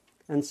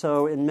 And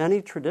so in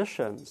many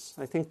traditions,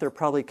 I think they're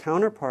probably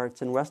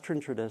counterparts in Western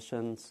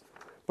traditions,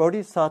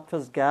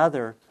 bodhisattvas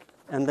gather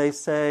and they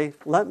say,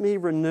 "Let me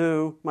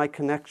renew my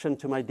connection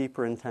to my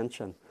deeper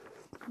intention."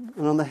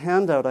 And on the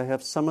handout, I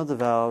have some of the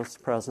vows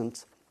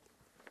present.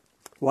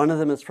 One of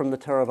them is from the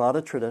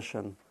Theravada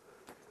tradition.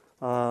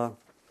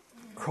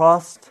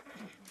 Crossed,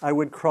 I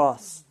would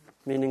cross,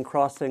 meaning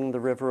crossing the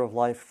river of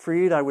life.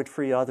 Freed, I would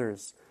free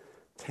others.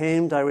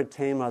 Tamed, I would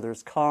tame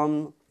others.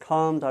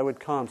 Calmed, I would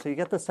calm. So you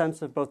get the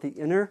sense of both the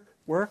inner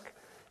work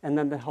and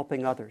then the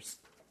helping others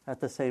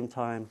at the same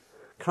time.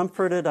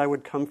 Comforted, I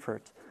would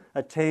comfort.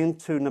 Attained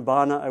to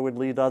nibbana, I would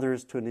lead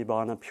others to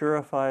nibbana.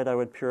 Purified, I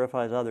would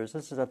purify others.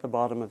 This is at the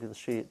bottom of the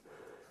sheet.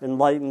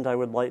 Enlightened, I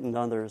would lighten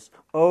others.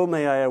 Oh,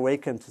 may I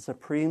awaken to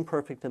supreme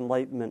perfect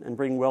enlightenment and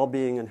bring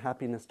well-being and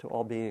happiness to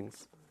all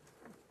beings.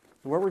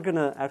 And what we're going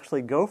to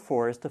actually go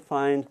for is to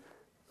find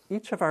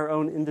each of our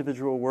own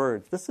individual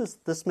words. This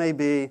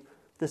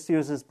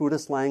uses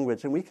Buddhist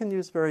language, and we can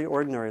use very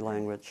ordinary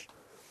language.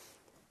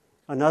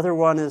 Another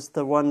one is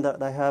the one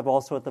that I have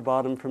also at the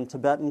bottom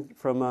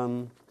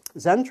from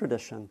Zen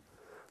tradition.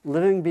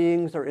 Living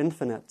beings are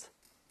infinite.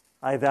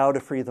 I vow to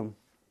free them.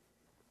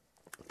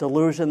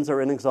 Delusions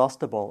are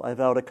inexhaustible. I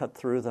vow to cut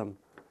through them.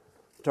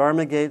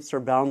 Dharma gates are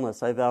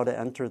boundless. I vow to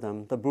enter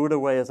them. The Buddha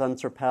way is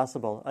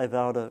unsurpassable. I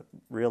vow to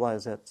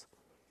realize it.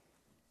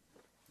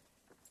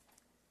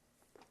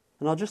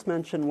 And I'll just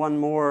mention one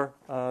more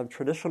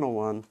traditional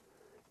one.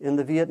 In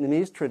the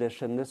Vietnamese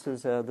tradition, this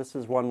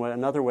is one way.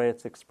 Another way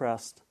it's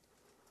expressed.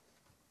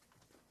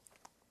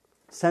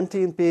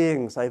 Sentient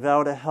beings, I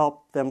vow to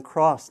help them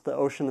cross the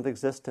ocean of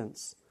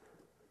existence.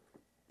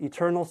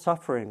 Eternal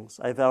sufferings,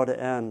 I vow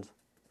to end.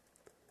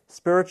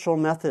 Spiritual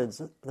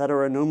methods that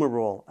are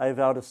innumerable, I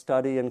vow to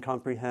study and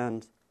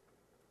comprehend.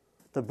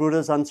 The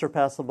Buddha's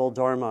unsurpassable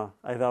Dharma,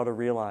 I vow to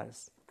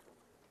realize.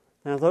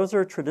 Now, those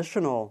are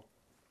traditional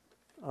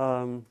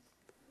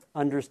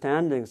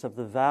understandings of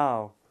the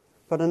vow,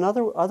 but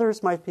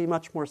others might be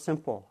much more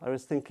simple. I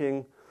was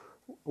thinking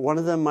one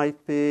of them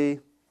might be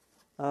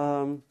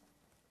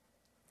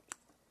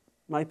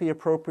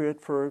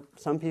appropriate for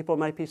some people,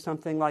 might be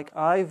something like,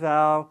 I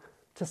vow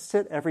to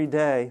sit every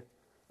day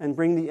and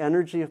bring the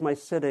energy of my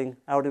sitting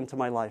out into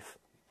my life.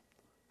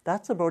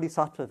 That's a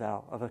bodhisattva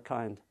vow of a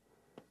kind.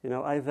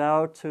 I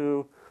vow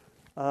to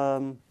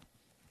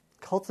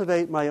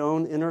cultivate my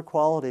own inner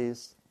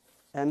qualities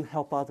and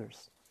help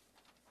others.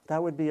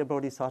 That would be a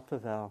bodhisattva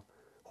vow.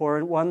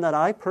 Or one that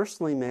I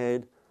personally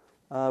made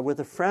with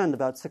a friend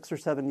about 6 or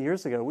 7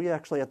 years ago. We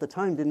actually at the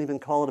time didn't even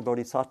call it a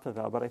bodhisattva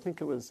vow, but I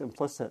think it was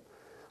implicit,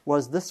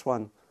 was this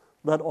one.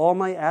 Let all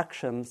my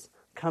actions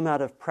come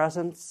out of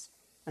presence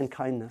and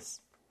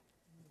kindness.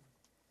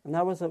 And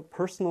that was a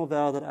personal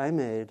vow that I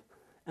made,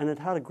 and it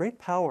had a great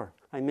power.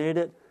 I made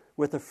it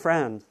with a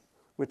friend,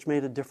 which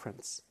made a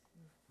difference.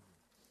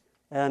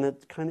 And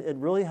it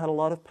really had a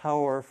lot of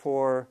power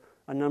for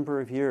a number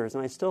of years,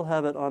 and I still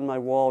have it on my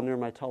wall near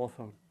my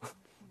telephone.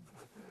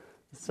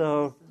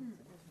 So,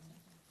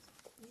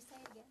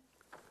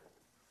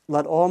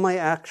 let all my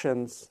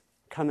actions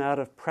come out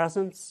of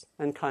presence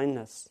and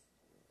kindness.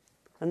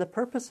 And the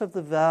purpose of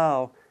the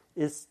vow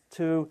is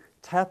to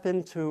tap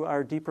into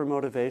our deeper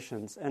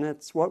motivations, and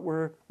it's what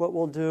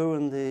we'll do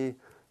in the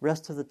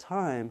rest of the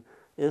time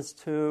is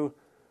to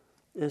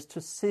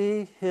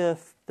see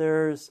if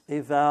there's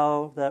a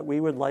vow that we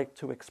would like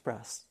to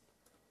express,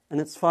 and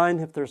it's fine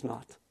if there's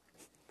not.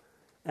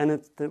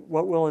 And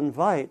what we'll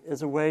invite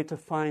is a way to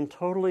find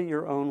totally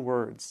your own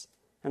words.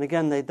 And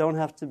again, they don't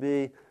have to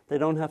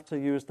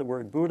use the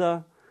word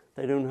Buddha.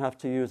 They don't have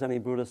to use any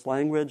Buddhist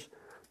language.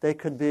 They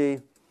could be,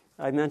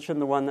 I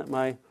mentioned the one that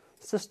my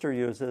sister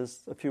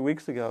uses a few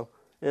weeks ago.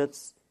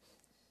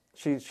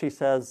 She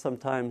says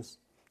sometimes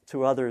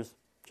to others,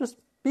 just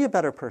be a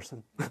better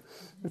person.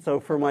 So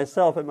for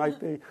myself, it might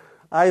be,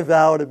 I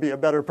vow to be a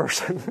better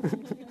person.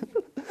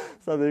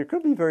 So it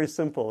could be very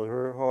simple,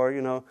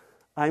 or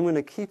I'm going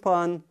to keep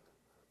on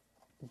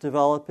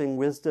developing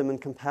wisdom and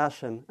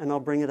compassion, and I'll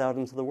bring it out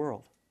into the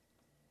world.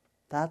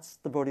 That's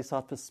the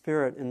Bodhisattva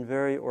spirit in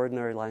very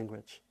ordinary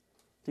language.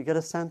 Do you get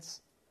a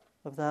sense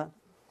of that?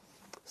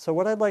 So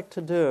what I'd like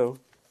to do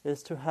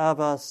is to have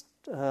us,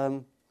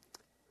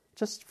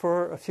 just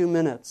for a few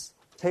minutes,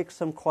 take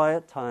some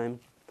quiet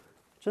time,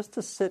 just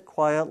to sit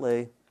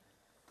quietly.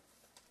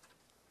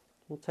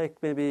 We'll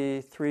take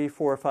maybe 3,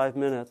 4, 5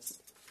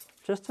 minutes,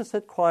 just to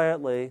sit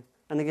quietly.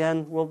 And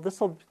again, what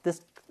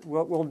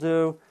we'll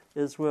do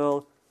is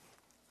we'll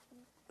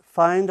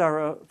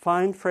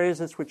find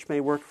phrases which may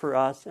work for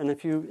us, and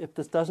if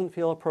this doesn't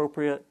feel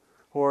appropriate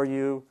for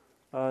you,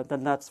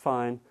 then that's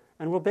fine.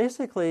 And we'll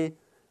basically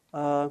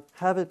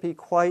have it be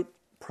quite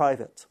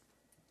private.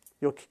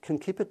 You can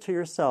keep it to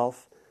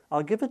yourself.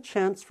 I'll give a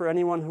chance for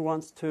anyone who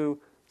wants to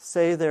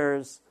say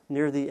theirs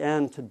near the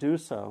end to do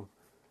so,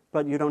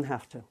 but you don't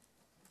have to.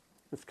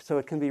 So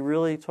it can be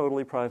really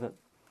totally private.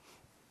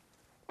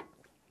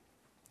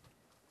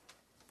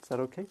 Is that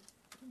okay?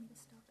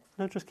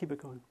 No, just keep it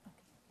going.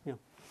 Yeah.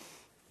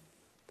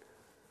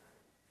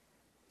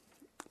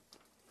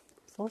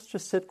 So let's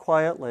just sit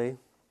quietly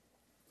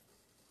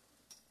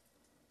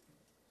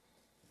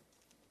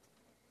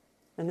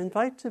and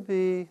invite to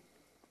be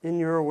in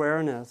your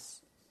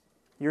awareness,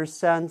 your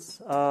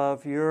sense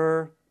of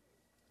your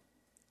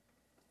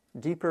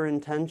deeper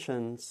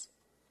intentions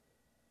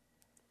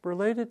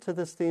related to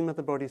this theme of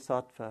the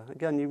Bodhisattva.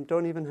 Again, you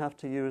don't even have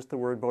to use the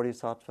word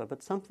Bodhisattva,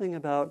 but something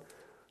about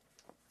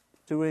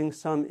doing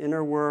some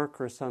inner work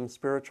or some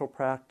spiritual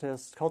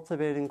practice,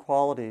 cultivating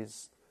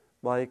qualities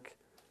like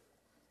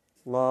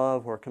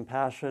love or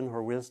compassion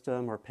or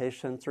wisdom or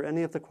patience or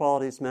any of the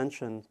qualities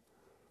mentioned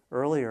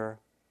earlier,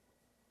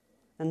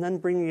 and then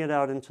bringing it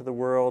out into the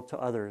world to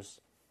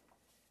others.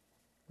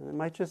 And it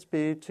might just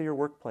be to your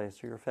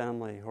workplace or your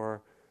family, or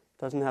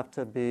it doesn't have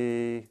to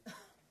be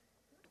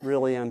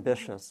really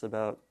ambitious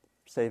about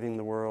saving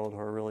the world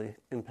or really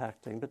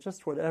impacting, but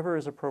just whatever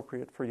is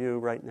appropriate for you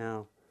right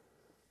now.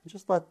 And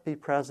just let be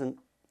present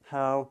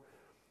how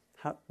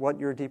what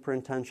your deeper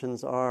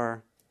intentions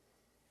are.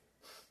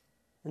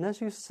 And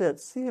as you sit,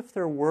 see if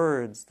there are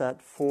words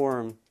that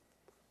form,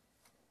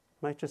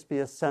 might just be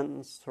a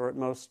sentence or at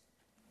most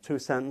 2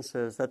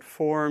 sentences, that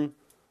form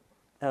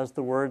as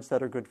the words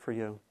that are good for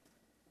you.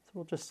 So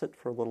we'll just sit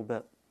for a little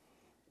bit.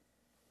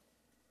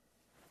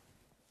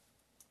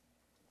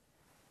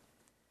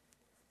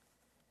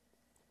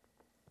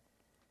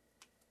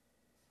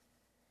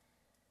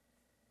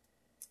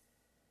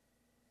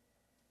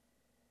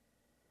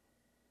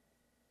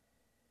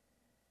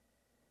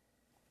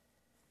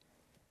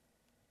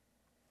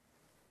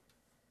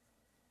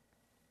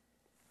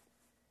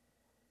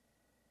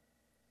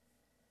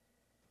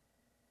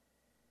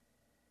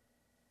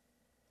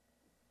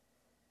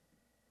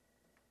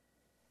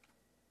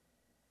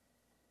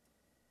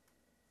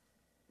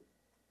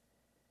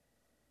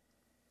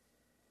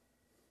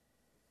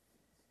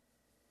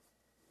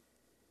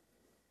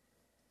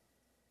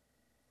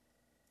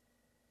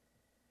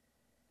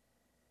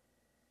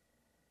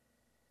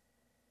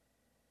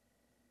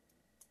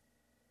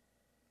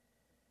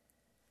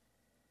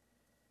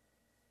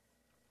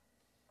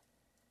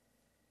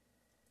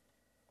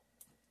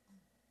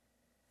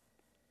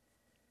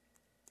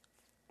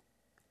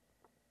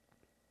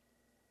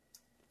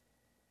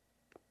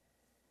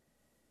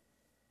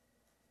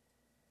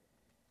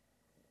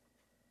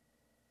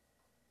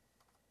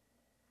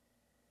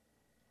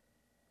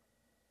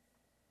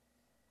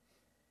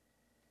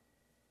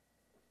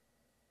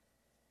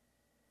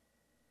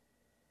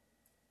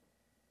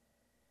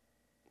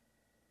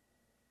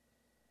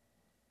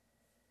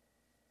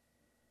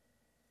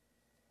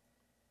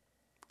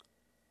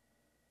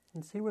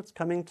 And see what's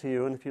coming to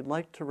you, and if you'd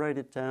like to write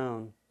it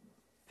down,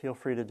 feel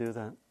free to do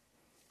that.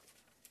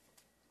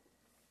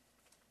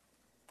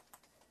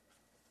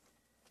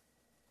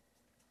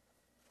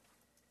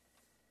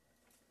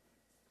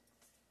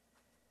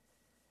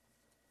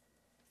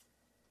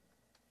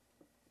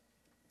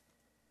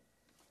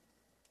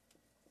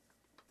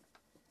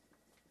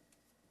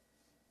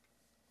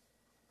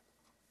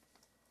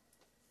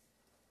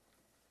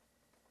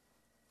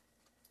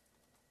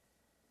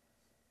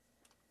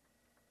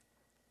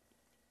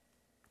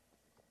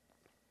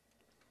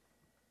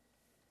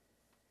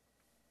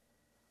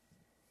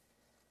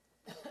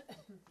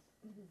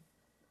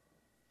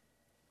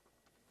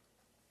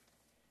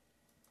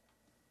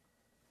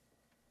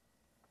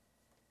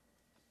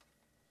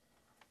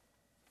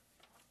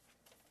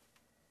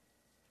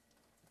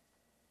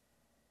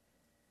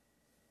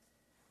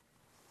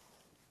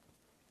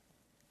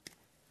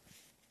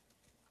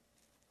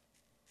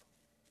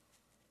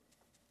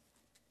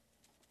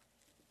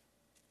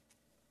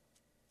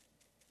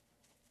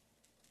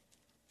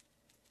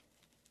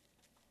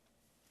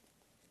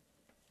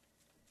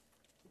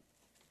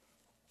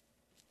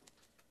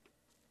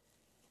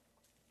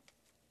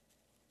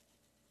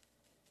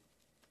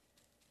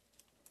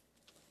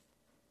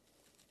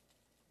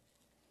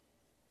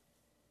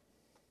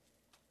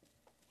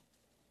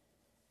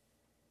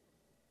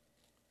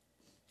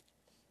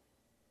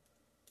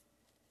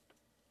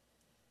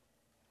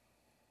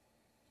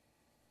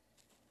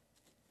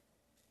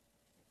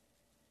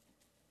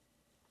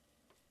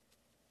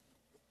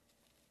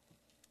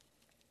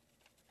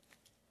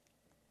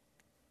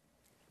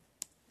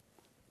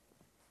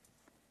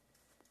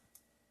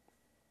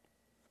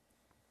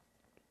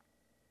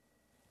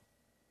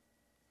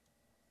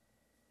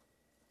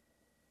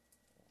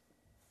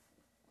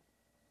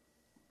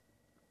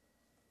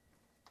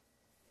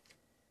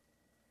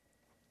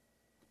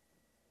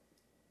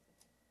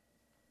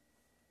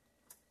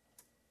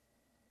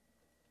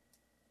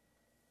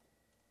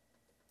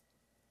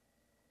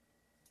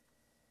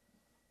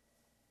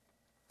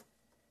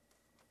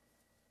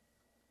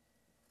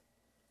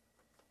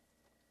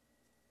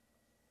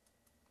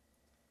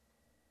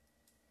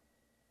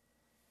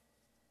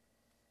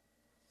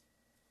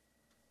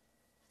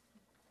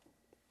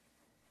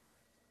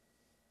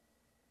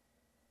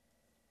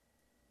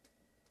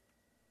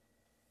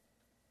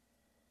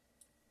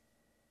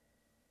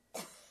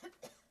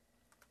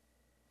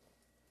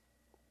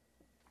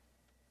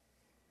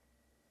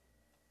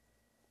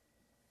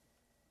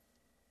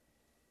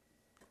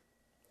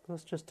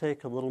 Let's just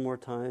take a little more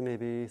time,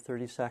 maybe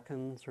 30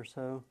 seconds or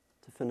so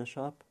to finish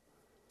up.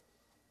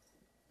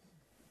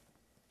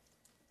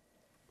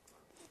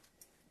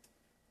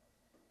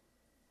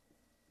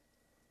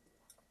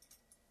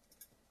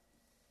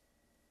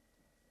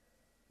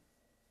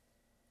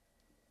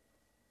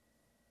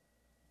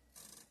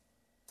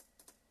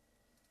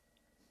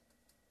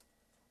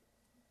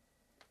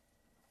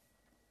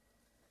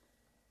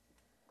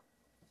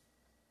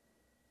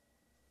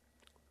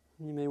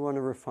 You may want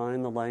to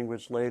refine the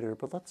language later,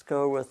 but let's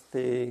go with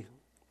the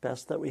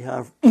best that we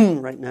have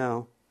right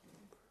now.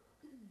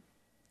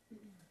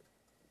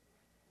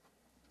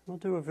 We'll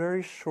do a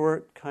very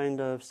short kind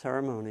of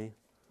ceremony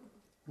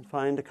and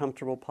find a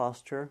comfortable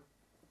posture,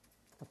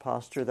 a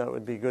posture that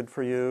would be good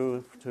for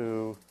you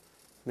to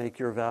make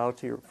your vow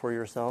for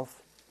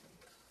yourself.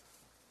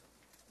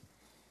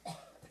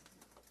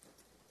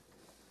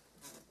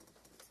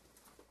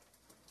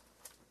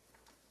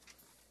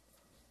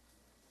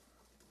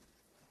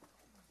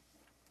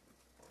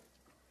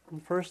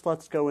 And first,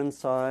 let's go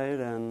inside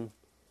and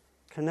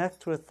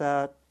connect with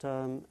that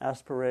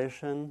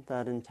aspiration,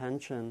 that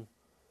intention.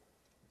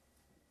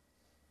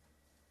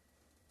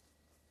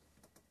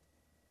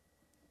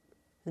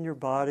 In your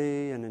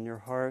body and in your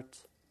heart,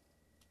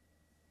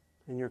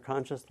 in your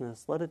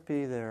consciousness, let it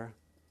be there.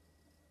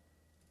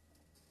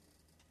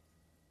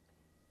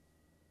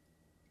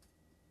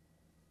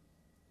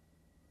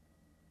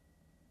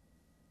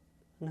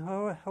 And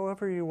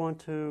however you want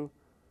to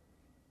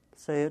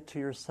say it to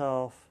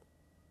yourself,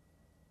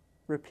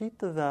 repeat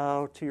the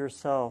vow to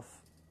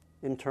yourself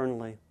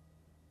internally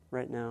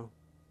right now.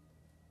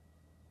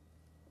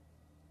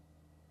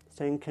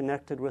 Staying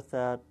connected with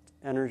that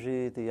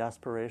energy, the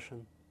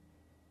aspiration.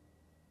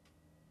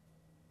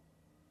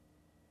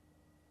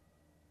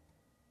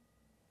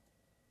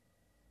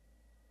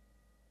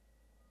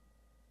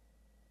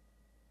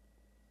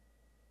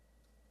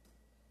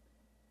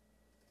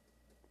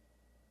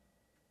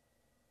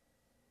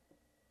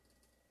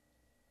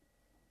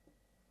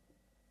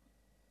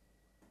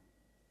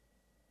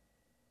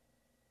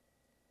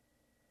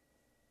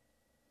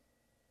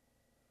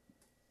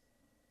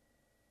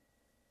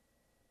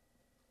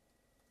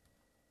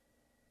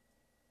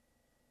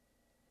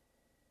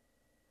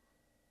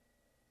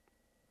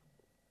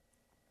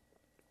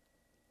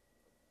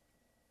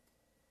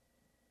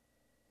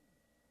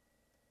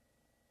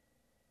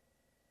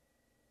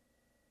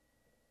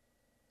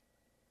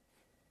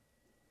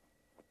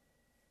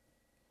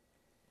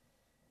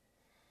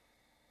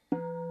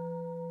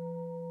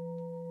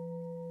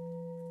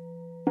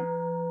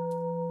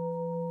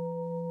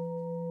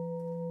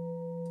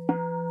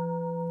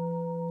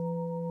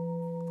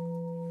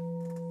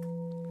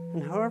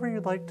 And however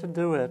you'd like to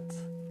do it,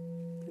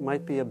 it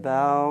might be a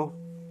bow,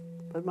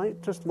 but it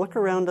might just look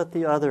around at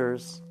the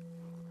others.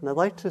 And I'd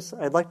like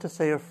to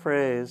say a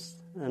phrase,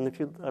 and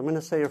I'm going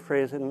to say a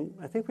phrase, and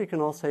I think we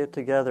can all say it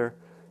together.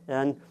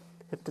 And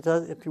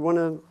if you want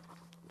to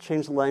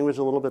change the language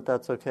a little bit,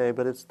 that's okay.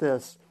 But it's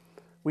this: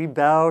 we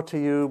bow to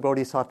you,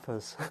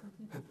 Bodhisattvas.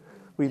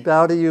 We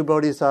bow to you,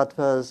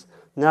 Bodhisattvas.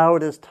 Now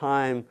it is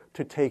time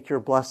to take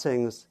your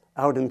blessings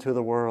out into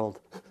the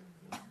world.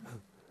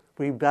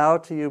 We bow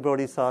to you,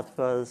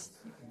 Bodhisattvas.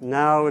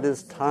 Now it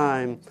is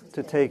time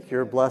to take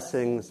your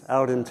blessings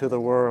out into the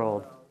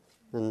world.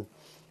 And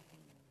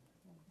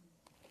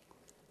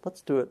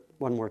let's do it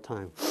one more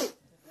time.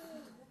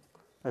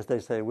 As they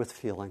say, with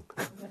feeling.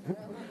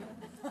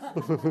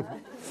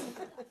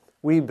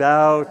 We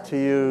bow to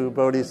you,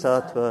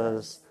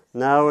 Bodhisattvas.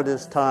 Now it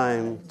is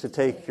time to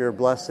take your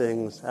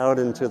blessings out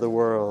into the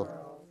world.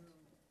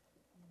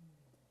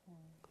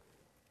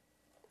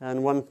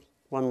 And one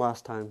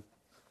last time.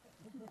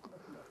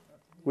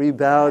 We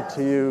bow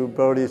to you,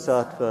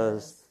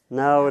 Bodhisattvas.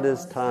 Now it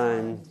is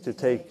time to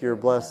take your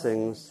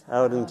blessings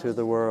out into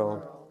the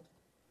world.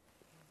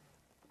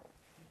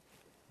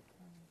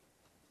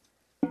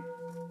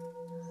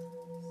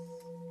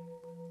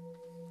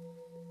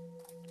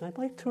 I'd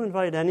like to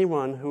invite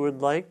anyone who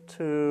would like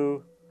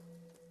to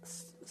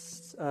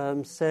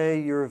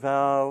say your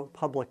vow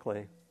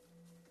publicly.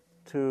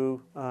 Would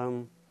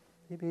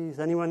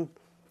anyone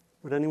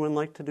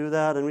like to do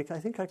that? And I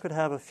think I could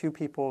have a few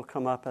people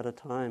come up at a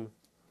time.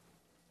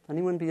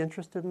 Anyone be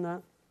interested in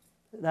that?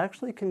 It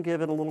actually can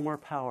give it a little more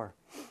power,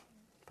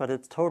 but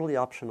it's totally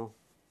optional.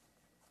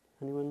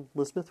 Anyone?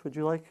 Elizabeth, would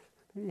you like?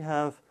 Maybe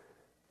have,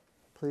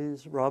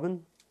 please,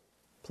 Robin?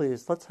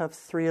 Please, let's have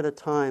 3 at a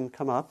time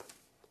come up,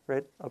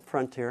 right up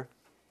front here.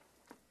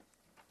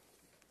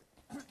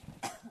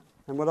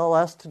 And what I'll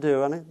ask to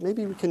do, and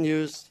maybe you can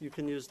use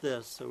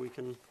this so we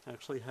can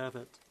actually have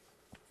it.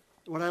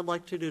 What I'd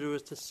like to do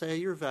is to say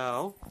your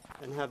vow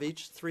and have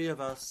each 3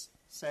 of us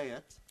say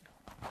it.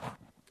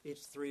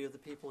 Each 3 of the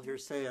people here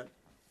say it.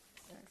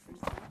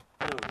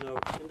 No,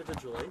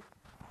 individually.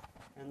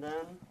 And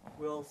then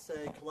we'll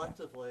say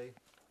collectively,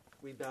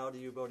 we bow to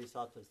you,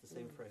 Bodhisattvas, the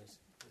same phrase.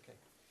 Okay.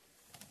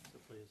 So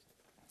please.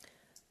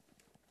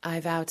 I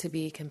vow to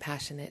be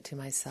compassionate to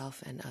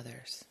myself and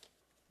others.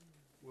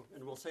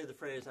 And we'll say the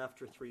phrase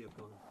after 3 have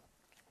gone.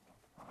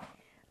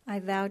 I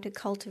vow to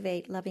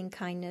cultivate loving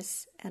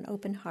kindness, an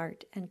open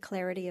heart, and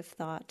clarity of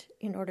thought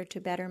in order to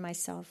better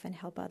myself and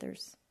help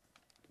others.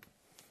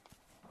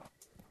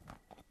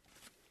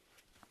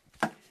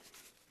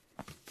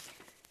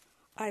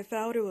 I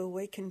vow to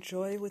awaken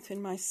joy within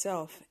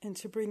myself and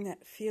to bring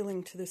that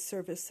feeling to the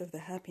service of the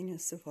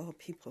happiness of all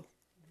people.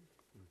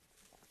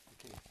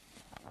 Okay.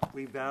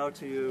 We bow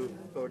to you,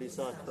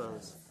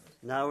 Bodhisattvas.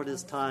 Now it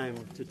is time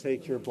to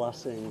take your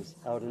blessings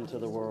out into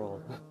the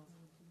world.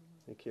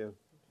 Thank you.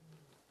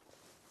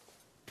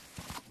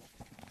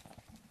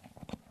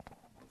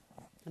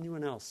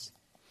 Anyone else?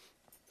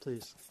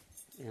 Please.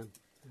 Anne.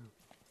 Yeah.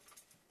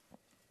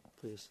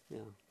 Please. Yeah.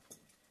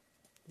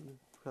 We'll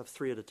have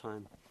 3 at a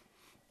time.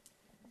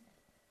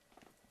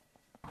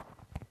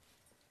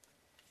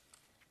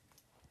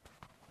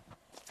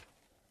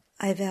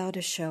 I vow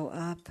to show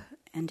up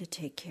and to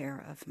take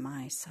care of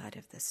my side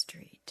of the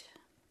street.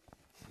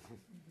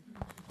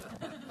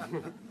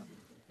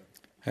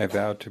 I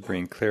vow to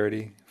bring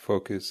clarity,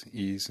 focus,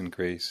 ease, and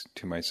grace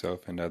to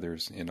myself and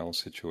others in all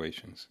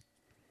situations.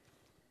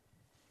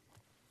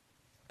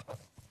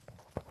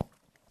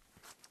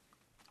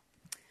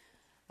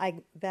 I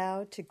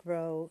vow to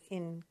grow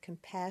in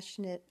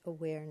compassionate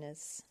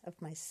awareness of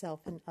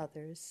myself and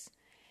others,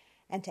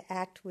 and to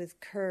act with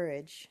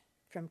courage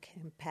from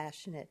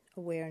compassionate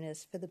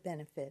awareness for the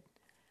benefit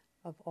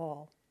of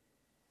all.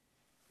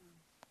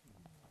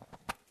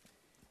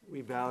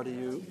 We bow to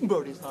you,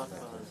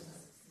 Bodhisattvas.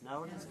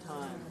 Now it is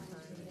time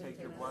to take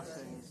your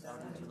blessings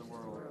out into the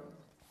world.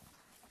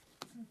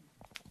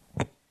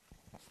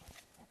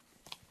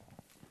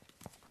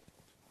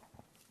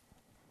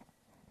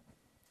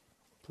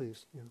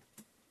 Please, yeah.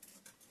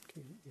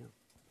 Okay, yeah.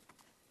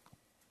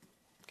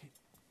 Okay.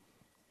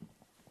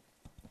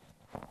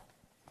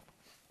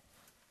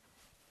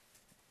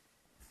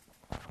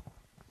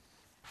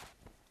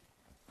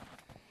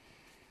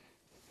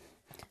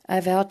 I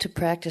vow to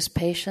practice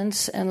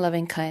patience and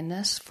loving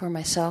kindness for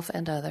myself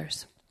and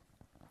others.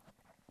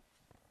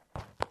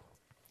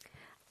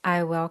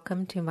 I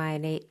welcome to my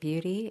innate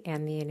beauty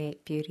and the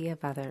innate beauty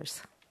of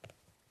others.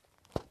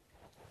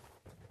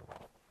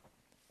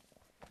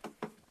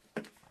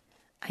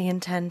 I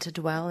intend to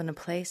dwell in a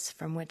place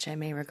from which I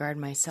may regard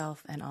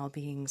myself and all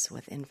beings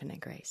with infinite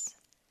grace.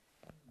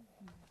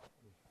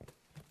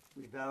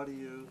 We bow to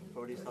you,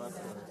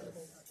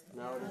 Bodhisattvas.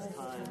 Now it is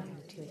time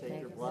to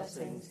take your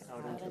blessings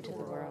out into the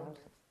world.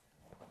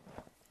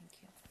 Thank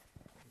you.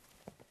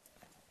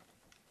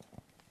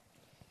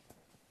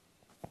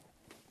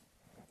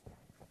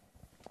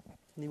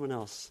 Anyone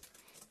else?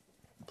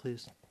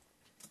 Please.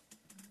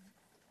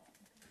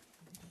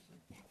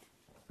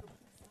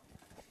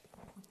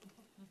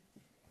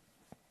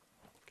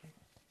 Okay.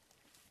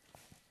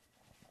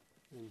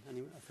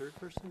 And a third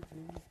person?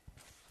 Anyone?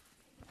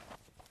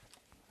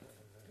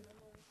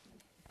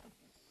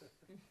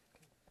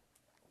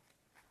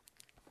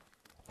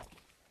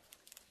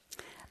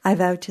 I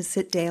vow to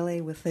sit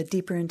daily with a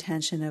deeper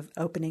intention of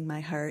opening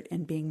my heart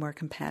and being more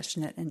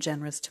compassionate and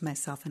generous to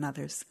myself and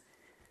others.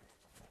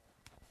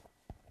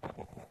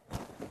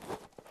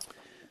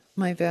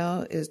 My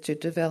vow is to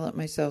develop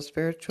myself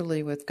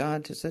spiritually with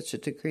God to such a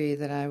degree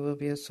that I will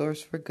be a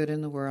source for good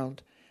in the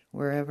world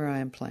wherever I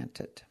am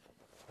planted.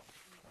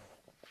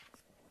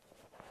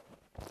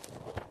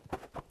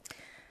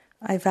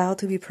 I vow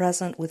to be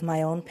present with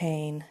my own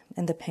pain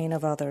and the pain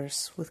of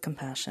others with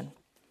compassion.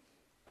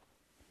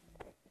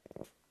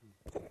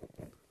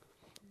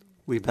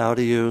 We bow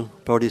to you,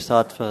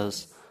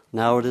 Bodhisattvas.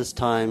 Now it is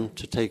time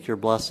to take your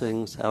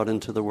blessings out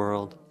into the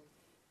world.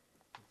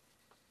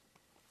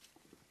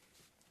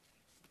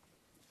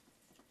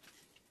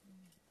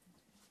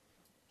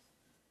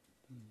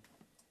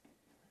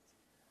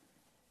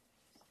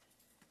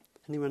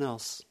 Anyone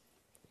else?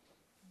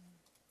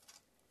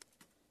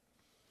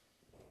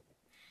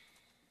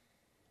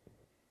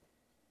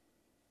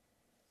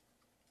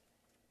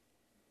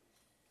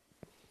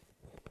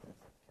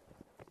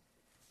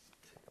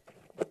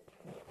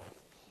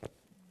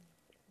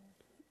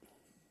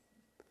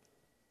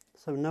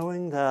 So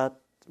knowing that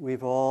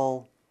we've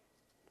all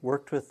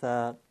worked with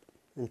that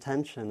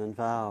intention and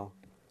vow,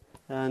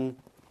 and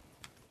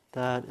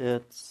that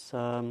it's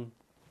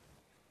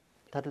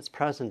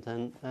present,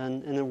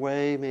 and in a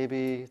way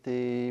maybe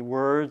the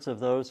words of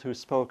those who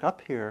spoke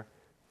up here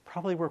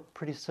probably were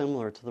pretty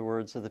similar to the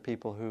words of the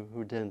people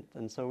who didn't.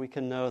 And so we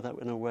can know that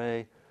in a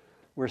way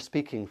we're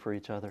speaking for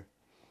each other.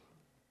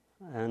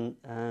 And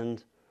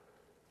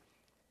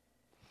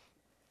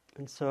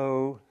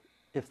so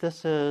if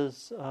this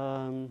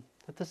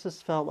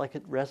is felt like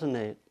it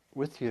resonates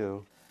with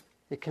you,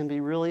 it can be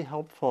really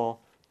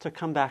helpful to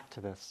come back to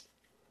this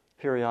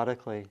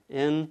periodically.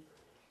 In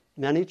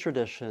many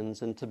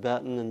traditions, in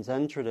Tibetan and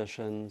Zen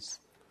traditions,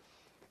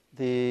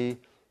 the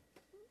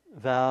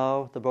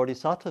vow, the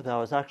Bodhisattva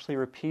vow, is actually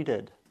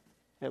repeated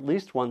at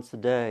least once a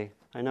day.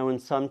 I know in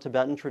some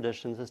Tibetan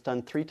traditions it's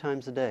done 3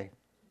 times a day.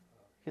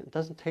 It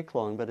doesn't take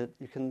long, but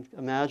you can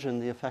imagine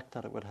the effect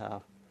that it would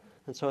have.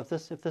 And so if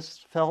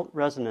this felt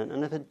resonant,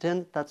 and if it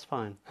didn't, that's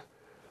fine.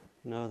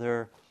 You know,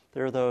 there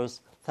are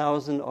those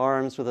 1,000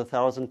 arms with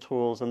 1,000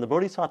 tools, and the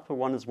Bodhisattva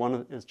one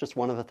is just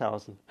one of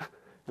 1,000,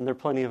 and there are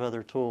plenty of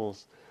other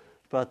tools.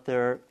 But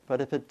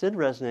if it did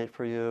resonate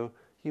for you,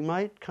 you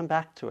might come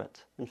back to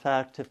it. In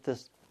fact, if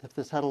this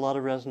had a lot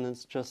of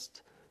resonance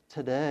just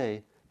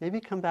today, maybe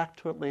come back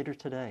to it later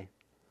today,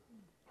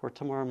 or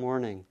tomorrow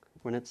morning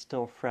when it's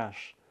still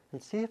fresh,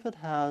 and see if it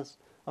has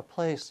a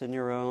place in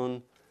your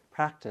own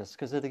practice.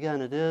 Because it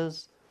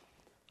is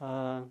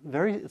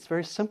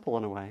very simple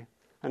in a way.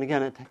 And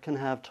again, it can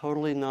have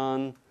totally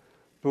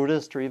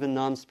non-Buddhist or even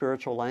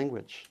non-spiritual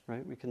language,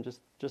 right? We can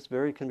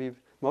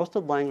most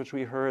of the language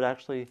we heard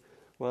actually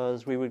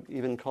was, we would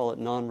even call it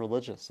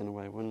non-religious in a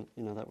way, when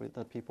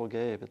that people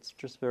gave. It's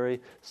just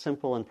very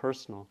simple and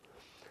personal.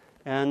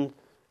 And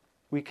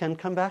we can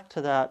come back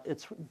to that.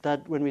 It's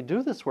that when we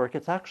do this work,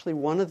 it's actually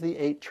one of the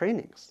 8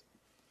 trainings.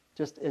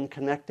 Just in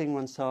connecting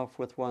oneself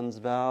with one's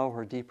vow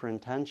or deeper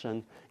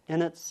intention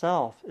in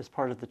itself is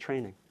part of the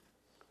training.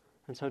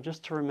 And so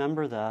just to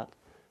remember that,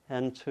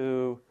 and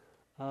to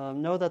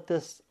know that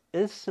this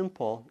is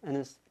simple and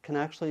is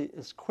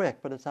quick,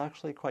 but it's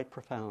actually quite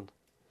profound.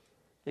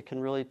 It can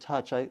really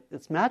touch.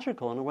 It's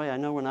magical in a way. I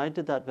know when I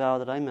did that vow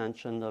that I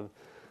mentioned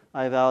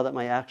I vow that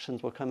my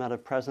actions will come out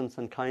of presence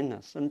and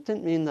kindness. And it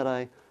didn't mean that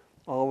I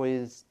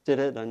always did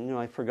it, and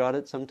I forgot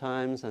it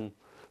sometimes, and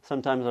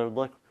sometimes I would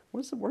look,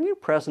 were you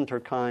present or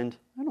kind?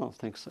 I don't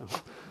think so.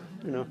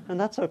 And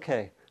that's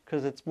okay,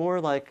 because it's more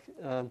like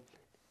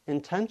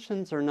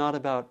intentions are not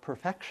about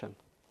perfection,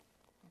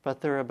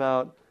 but they're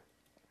about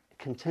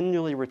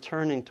continually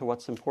returning to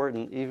what's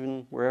important,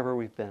 even wherever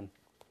we've been.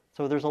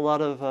 So there's a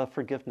lot of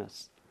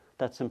forgiveness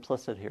that's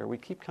implicit here. We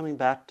keep coming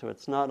back to it.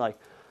 It's not like,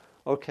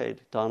 okay,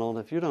 Donald,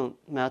 if you don't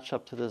match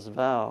up to this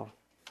vow,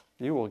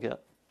 you will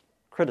get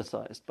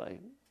criticized by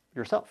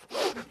yourself.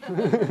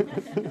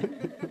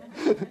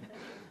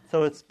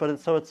 So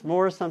it's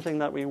more something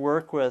that we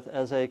work with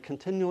as a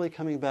continually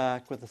coming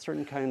back with a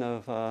certain kind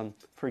of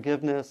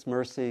forgiveness,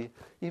 mercy,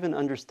 even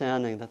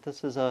understanding that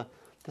this is a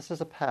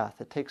path.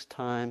 It takes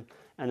time,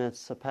 and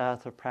it's a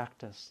path of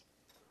practice.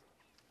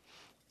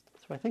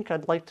 So I think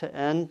I'd like to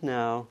end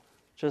now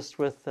just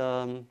with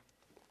a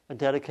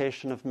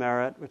dedication of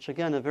merit, which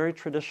again, a very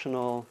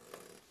traditional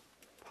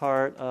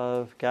part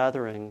of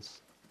gatherings,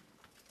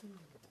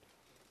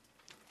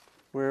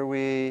 where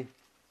we,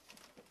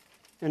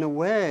 in a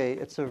way,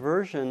 it's a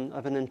version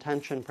of an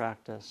intention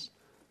practice.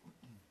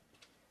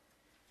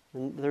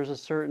 And there's a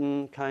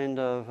certain kind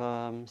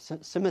of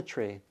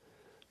symmetry,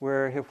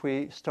 where if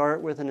we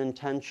start with an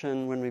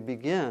intention when we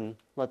begin,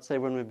 let's say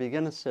when we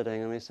begin a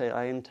sitting, and we say,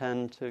 I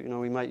intend to,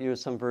 we might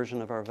use some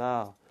version of our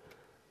vow.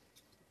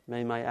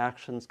 May my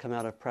actions come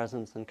out of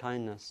presence and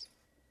kindness.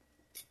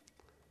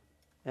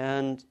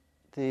 And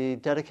the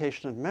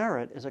dedication of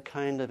merit is a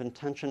kind of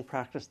intention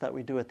practice that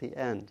we do at the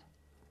end.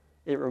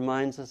 It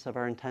reminds us of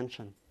our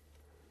intention.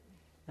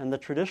 And the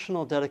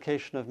traditional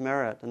dedication of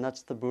merit, and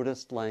that's the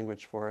Buddhist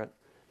language for it,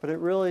 but it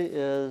really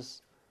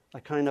is a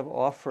kind of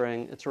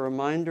offering. It's a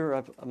reminder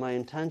of my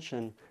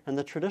intention. And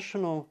the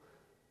traditional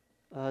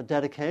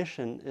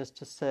dedication is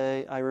to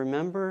say, I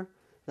remember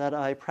that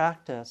I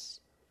practice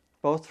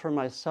both for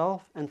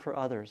myself and for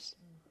others.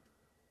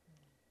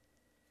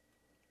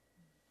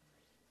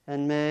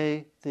 And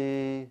may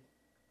the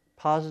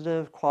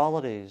positive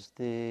qualities,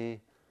 the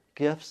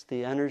gifts,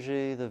 the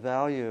energy, the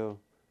value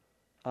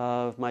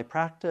of my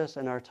practice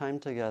and our time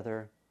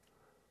together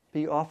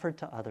be offered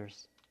to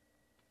others.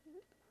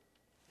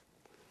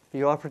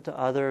 Be offered to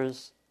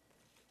others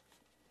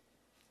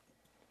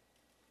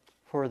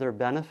for their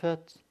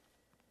benefit,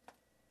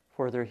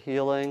 for their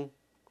healing,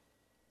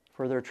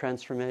 for their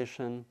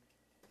transformation,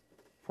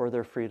 for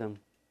their freedom.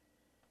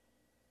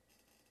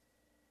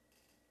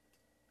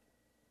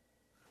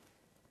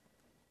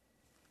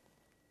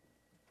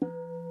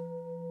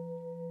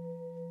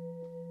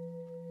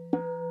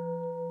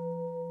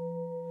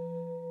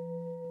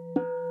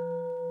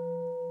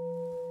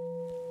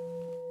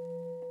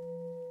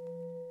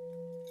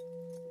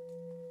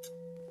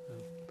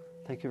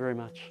 Thank you very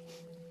much.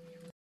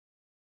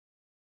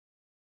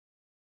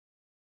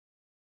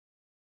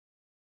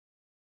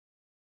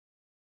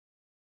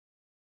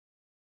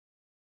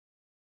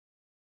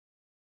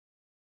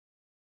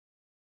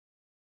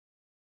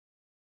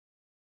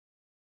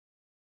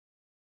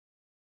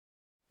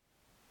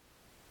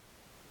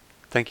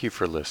 Thank you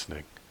for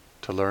listening.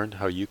 To learn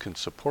how you can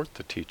support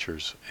the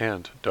teachers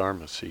and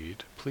Dharma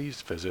Seed,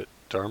 please visit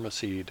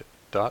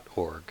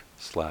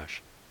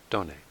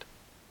dharmaseed.org/donate.